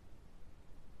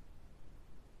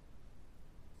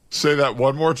 Say that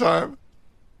one more time.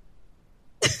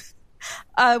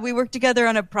 We worked together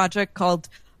on a project called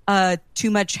Too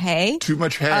Much Hay. Too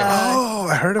Much Hay.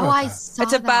 I heard about that. I saw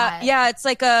It's about it's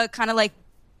like a kind of like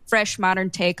fresh modern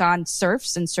take on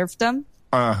serfs and serfdom.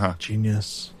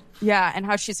 Genius. Yeah, and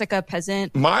how she's like a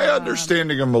peasant. My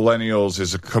understanding of millennials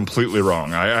is completely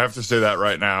wrong. I have to say that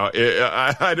right now.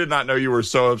 I did not know you were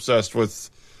so obsessed with,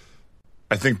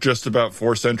 I think, just about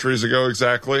 4 centuries ago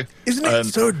exactly. Isn't it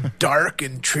so dark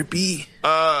and trippy?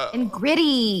 And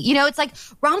gritty. It's like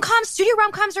rom-coms, studio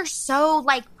rom-coms are so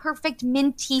like perfect,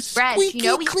 minty, fresh.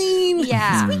 Squeaky clean.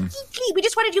 Yeah. Squeaky clean. We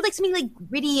just want to do like something like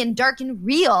gritty and dark and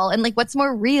real. And like what's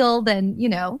more real than,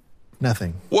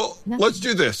 Nothing. Well, let's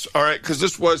do this. All right, because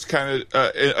this was kind of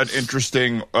an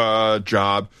interesting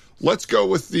job. Let's go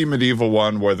with the medieval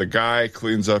one where the guy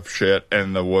cleans up shit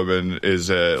and the woman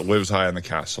lives high in the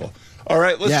castle. All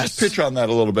right, let's just pitch on that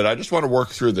a little bit. I just want to work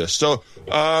through this. So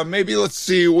maybe let's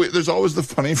see. There's always the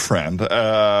funny friend,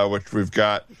 which we've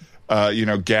got.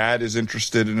 Gad is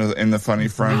interested in the funny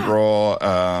friend role.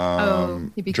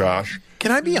 Josh.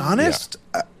 Can I be honest?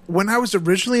 Yeah. When I was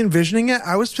originally envisioning it,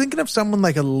 I was thinking of someone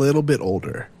like a little bit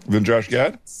older. Than Josh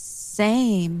Gad?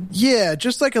 Same. Yeah,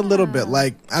 just like a little bit.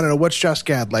 Like, I don't know, what's Josh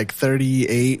Gad, like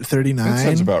 38, 39? That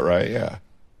sounds about right, yeah.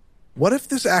 What if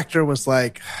this actor was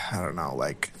like, I don't know,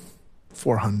 like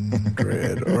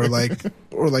 400 or like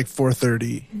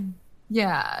 430?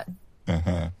 Yeah.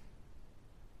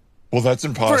 Well, that's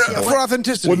impossible. For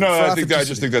authenticity. Well, no, for I authenticity.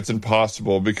 just think that's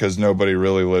impossible because nobody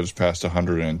really lives past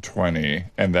 120,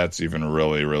 and that's even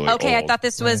really, really Okay, old. I thought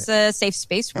this was a safe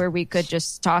space where we could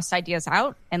just toss ideas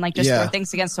out and like just Yeah. throw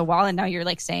things against the wall, and now you're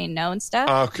like saying no and stuff.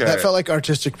 Okay. That felt like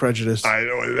artistic prejudice. I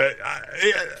know that.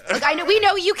 Like, I know we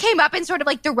know you came up in sort of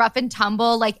like the rough and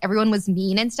tumble, like everyone was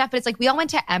mean and stuff, but it's like we all went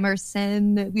to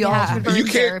Emerson. We all Yeah. sort of were You in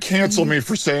can't therapy. cancel me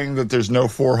for saying that there's no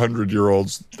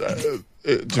 400-year-olds.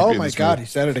 Oh my God, he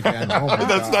said it again. Oh my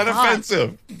That's God. not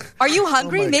offensive. Are you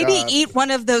hungry? Oh my Maybe God. eat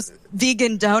one of those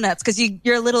vegan donuts because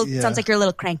you're a little. Yeah. Sounds like you're a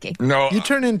little cranky. No, You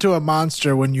turn into a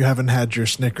monster when you haven't had your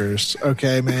Snickers,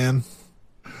 okay, man?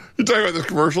 you're talking about the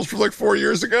commercials from like 4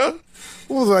 years ago?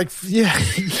 Well, like, yeah,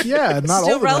 not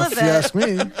Still old enough, if you relevant. ask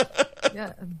me.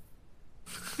 Yeah.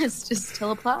 It's just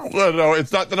still applies. No,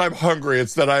 it's not that I'm hungry.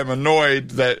 It's that I'm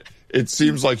annoyed that it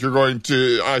seems like you're going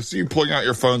to. I see you pulling out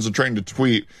your phones and trying to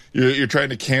tweet. You're trying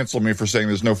to cancel me for saying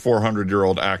there's no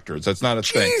 400-year-old actors. That's not a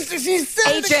thing. Jesus, he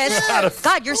said it again. Ageist.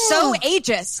 God, you're so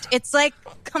ageist. It's like,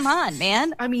 come on,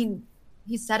 man. I mean,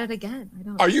 he said it again. I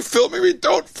don't Are you filming me?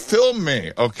 Don't film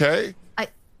me, okay? I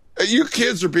You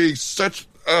kids are being such.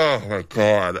 Oh my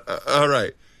God! All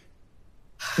right.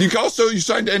 You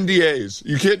signed NDAs.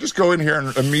 You can't just go in here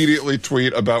and immediately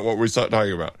tweet about what we're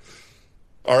talking about.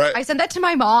 All right. I sent that to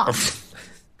my mom.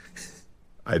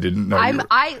 I didn't know. you were-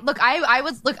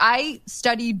 I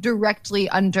studied directly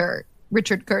under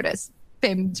Richard Curtis,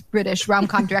 famed British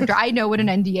rom-com director. I know what an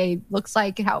NDA looks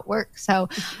like and how it works. So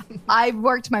I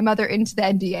worked my mother into the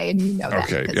NDA, and you know that.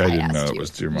 Okay, because I didn't know asked it you. was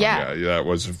to your mom. Yeah. Yeah, that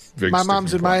was a big. My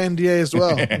mom's in sticking my point. NDA as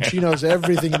well, and she knows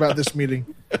everything about this meeting.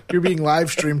 You're being live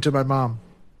streamed to my mom.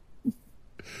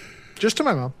 Just to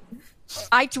my mom.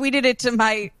 I tweeted it to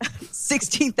my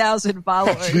 16,000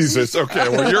 followers. Jesus. Okay.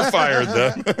 Well, you're fired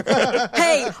then.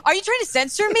 Hey, are you trying to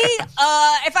censor me?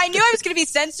 If I knew I was going to be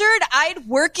censored, I'd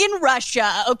work in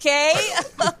Russia, okay?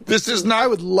 This is I not.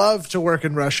 would love to work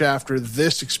in Russia after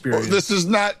this experience. This is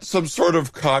not some sort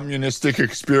of communistic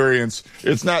experience.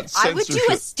 It's not I would censorship.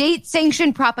 do a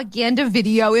state-sanctioned propaganda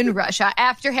video in Russia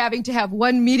after having to have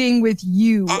one meeting with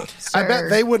you, sir. I bet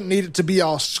they wouldn't need it to be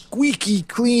all squeaky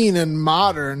clean and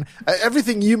modern.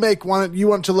 Everything you make you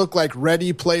want to look like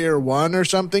Ready Player One or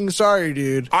something. Sorry,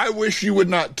 dude. I wish you would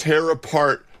not tear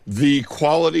apart the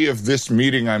quality of this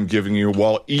meeting I'm giving you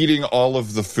while eating all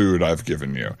of the food I've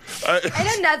given you. And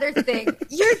another thing,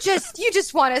 you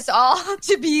just want us all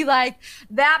to be like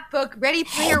that book, Ready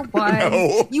Player One.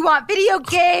 no. You want video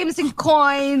games and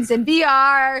coins and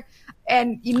VR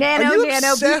and nano. Are you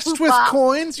obsessed boop, boop, with bop.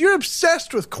 coins? You're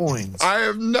obsessed with coins. I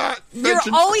have not You're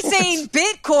mentioned always coins. saying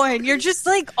Bitcoin. You're just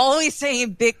like always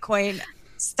saying Bitcoin.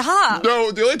 Stop.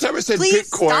 No, the only time I said Please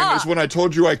Bitcoin stop. is when I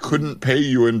told you I couldn't pay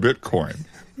you in Bitcoin.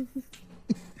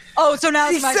 Oh, so now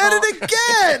He it's my said fault. it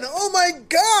again. Oh my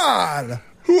God.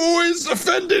 Who is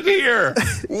offended here?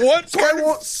 What part I of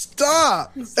won't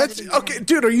stop. That's okay,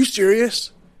 dude. Are you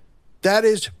serious? That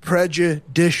is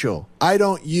prejudicial. I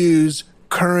don't use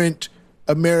current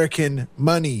American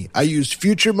money. I use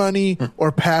future money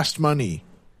or past money.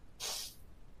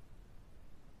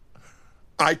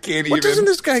 I can't What even. doesn't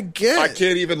this guy get? I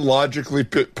can't even logically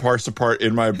parse apart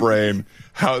in my brain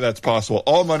how that's possible.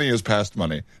 All money is past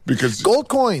money because Gold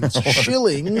coins,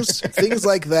 shillings, things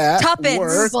like that. Tuppence.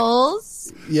 Work.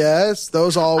 Rubles, Yes,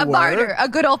 those all a work. barter, a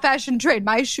good old-fashioned trade.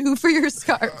 My shoe for your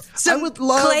scarf. I Some would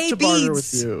love clay to barter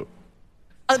beads. with you.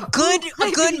 A good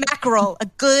mackerel. A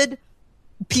good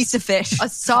piece of fish. A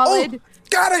solid. Oh,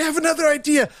 God, I have another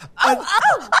idea.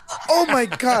 Oh, my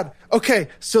God. Okay,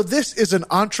 so this is an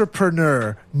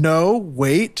entrepreneur. No,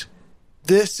 wait.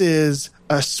 This is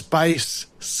a spice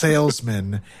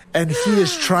salesman, and he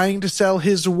is trying to sell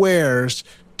his wares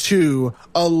to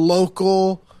a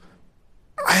local,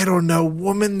 I don't know,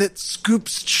 woman that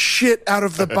scoops shit out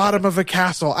of the bottom of a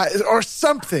castle or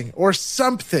something.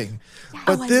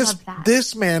 But I this love that.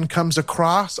 this man comes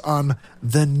across on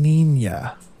the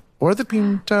Nina or the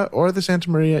Pinta or the Santa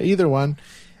Maria, either one,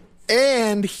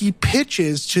 and he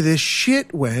pitches to this shit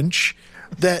wench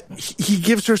that he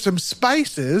gives her some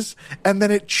spices, and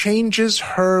then it changes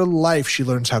her life. She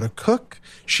learns how to cook.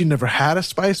 She never had a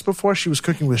spice before. She was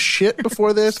cooking with shit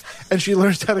before this, and she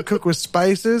learns how to cook with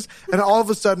spices, and all of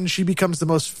a sudden she becomes the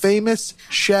most famous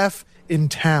chef in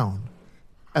town.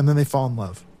 And then they fall in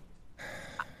love.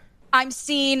 I'm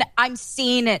seeing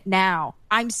it now.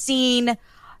 I'm seeing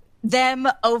them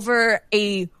over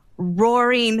a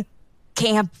roaring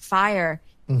campfire.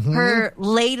 Her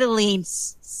ladling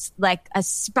like a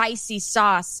spicy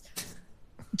sauce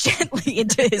gently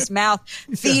into his mouth,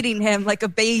 feeding him like a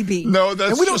baby. no,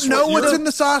 that's And we don't just know what what's you're- in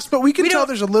the sauce, but we can We tell don't-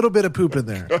 there's a little bit of poop in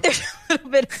there. There's a little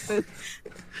bit of food.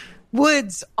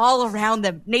 woods all around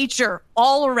them, nature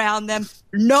all around them,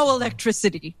 no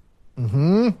electricity.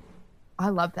 I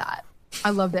love that.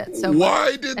 I love that so much.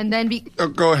 Why did? And then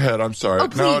go ahead. I'm sorry. Oh,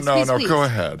 please, no. please. Go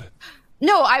ahead.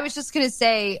 No, I was just going to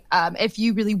say, if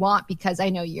you really want, because I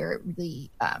know you're really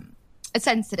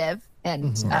sensitive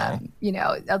and,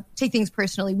 I'll take things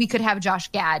personally. We could have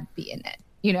Josh Gad be in it.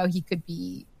 You know, he could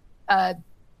be a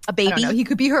baby. I don't know, he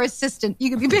could be her assistant. You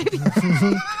could be baby.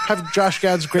 Have Josh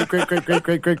Gad's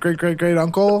great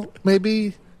uncle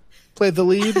maybe play the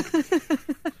lead.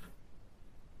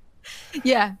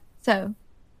 Yeah. So,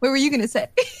 what were you going to say?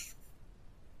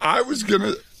 I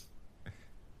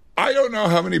don't know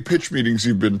how many pitch meetings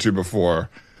you've been to before,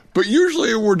 but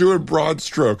usually we're doing broad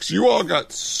strokes. You all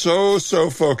got so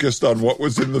focused on what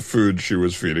was in the food she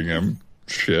was feeding him.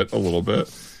 Shit, a little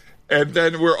bit. And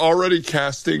then we're already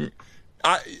casting.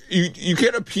 You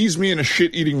can't appease me in a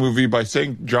shit-eating movie by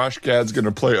saying Josh Gad's going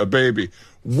to play a baby.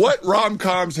 What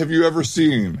rom-coms have you ever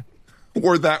seen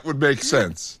where that would make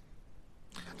sense?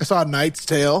 I saw Knight's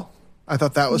Tale. I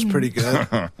thought that was pretty good.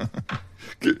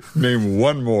 Name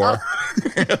one more.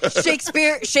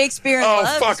 Shakespeare in Oh,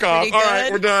 Love. fuck off. All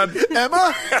right, we're done.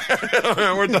 Emma?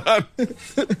 We're done.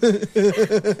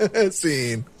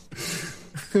 Scene.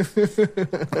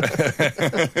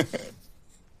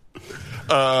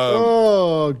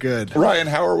 Good. Ryan,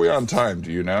 how are we on time?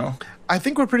 Do you know? I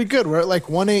think we're pretty good. We're at like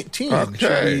 1:18.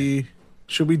 Okay.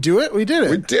 Should we do it? We did it.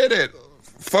 We did it.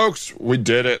 Folks, we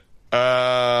did it.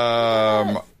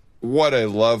 What a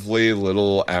lovely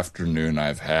little afternoon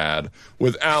I've had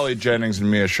with Allie Jennings and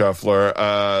Mia Shuffler.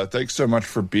 Thanks so much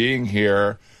for being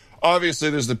here. Obviously,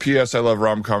 there's the PS I Love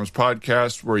Rom-Coms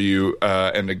podcast where you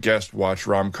and a guest watch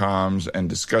rom-coms and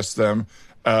discuss them.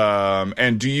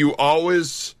 And do you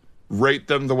always rate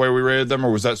them the way we rated them,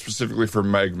 or was that specifically for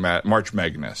March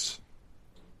Madness?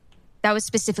 That was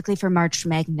specifically for March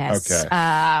Madness.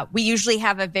 Okay. We usually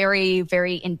have a very,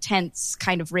 very intense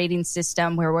kind of rating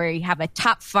system where we have a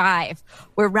top 5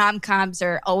 where rom-coms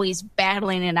are always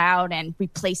battling it out and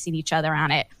replacing each other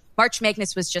on it. March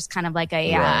Madness was just kind of like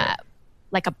a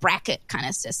bracket kind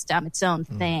of system, its own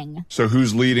thing. So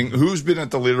who's leading? Who's been at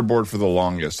the leaderboard for the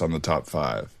longest on the top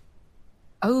 5?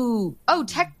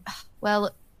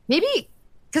 Well, maybe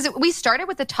because we started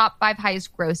with the top 5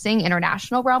 highest grossing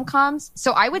international rom-coms.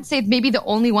 So I would say maybe the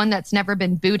only one that's never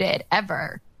been booted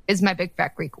ever is My Big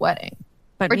Fat Greek Wedding.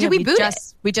 But or did we boot it?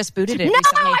 We just booted it No,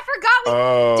 recently. I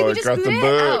forgot. Did we just got boot the it?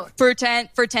 boot. Oh.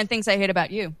 For 10 Things I Hate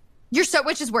About You.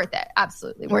 Which is worth it.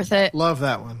 Absolutely Worth it. Love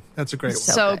that one. That's a great one.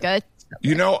 So good.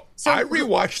 You know, I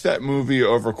rewatched that movie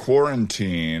over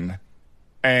quarantine,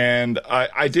 and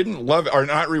I didn't love it, or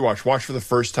not rewatch, watch for the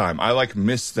first time. I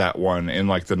missed that one in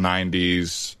the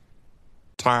 90s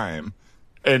time,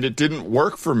 and it didn't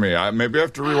work for me. Maybe I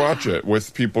have to rewatch it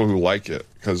with people who like it,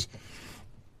 because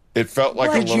it felt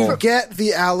like Did you get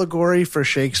the allegory for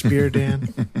Shakespeare,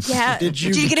 Dan? Yeah. Did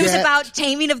you get it was about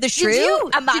Taming of the Shrew?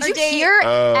 Did you hear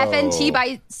FNT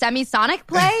by Semisonic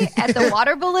play at the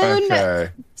water balloon? Okay.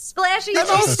 Splashing. Did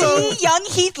you see young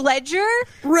Heath Ledger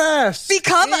Rest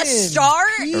become a in star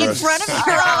in peace. front of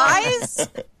your eyes?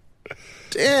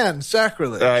 Dan,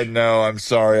 sacrilege. I know. I'm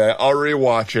sorry. I'll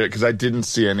rewatch it because I didn't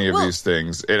see any of these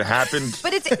things. It happened.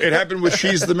 But it happened with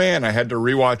She's the Man. I had to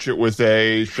rewatch it with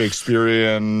a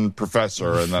Shakespearean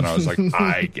professor, and then I was like,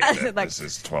 I get it. This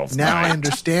is 12th Now I night.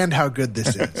 understand how good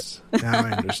this is. Now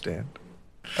I understand.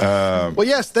 Well,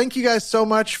 yes, thank you guys so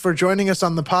much for joining us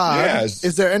on the pod. Yes.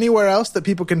 Is there anywhere else that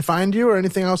people can find you or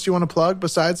anything else you want to plug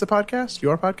besides the podcast,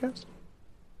 your podcast?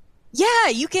 Yeah,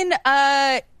 you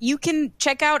can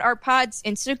check out our pod's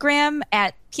Instagram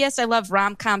at PS I Love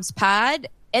Romcoms Pod,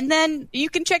 and then you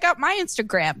can check out my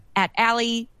Instagram at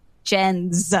Allie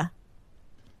Jens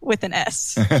with an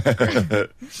S.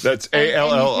 That's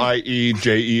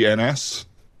ALLIEJENS.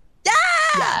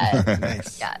 Yes.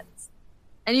 Nice. Yes.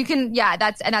 And you can,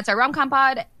 that's our Romcom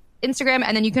Pod Instagram,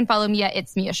 and then you can follow me at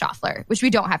It's Mia Schaffler, which we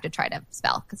don't have to try to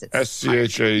spell because it's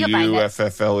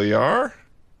SCHAUFFLER.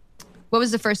 What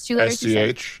was the first 2 letters? you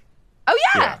said? SCH. Oh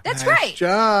yeah, Yeah. that's Nice right.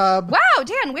 job. Wow,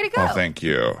 Dan, way to go. Oh, thank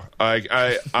you.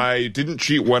 I didn't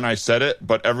cheat when I said it,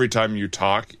 but every time you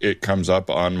talk, it comes up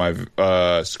on my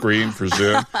screen for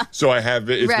Zoom. So I have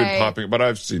it. It's been Right. popping, but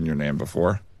I've seen your name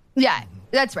before. Yeah,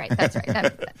 that's right. That makes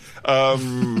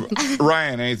sense.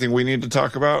 Ryan, anything we need to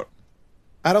talk about?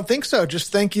 I don't think so.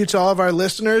 Just thank you to all of our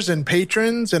listeners and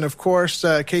patrons, and of course,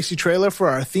 Casey Traylor for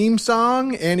our theme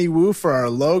song, Annie Wu for our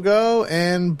logo,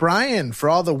 and Brian for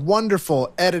all the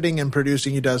wonderful editing and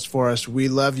producing he does for us. We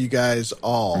love you guys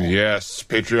all. Yes,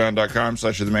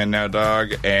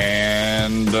 patreon.com/TheManNowDog,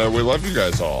 and we love you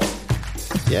guys all.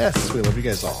 Yes, we love you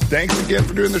guys all. Thanks again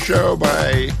for doing the show.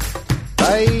 Bye.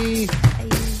 Bye.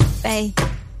 Bye.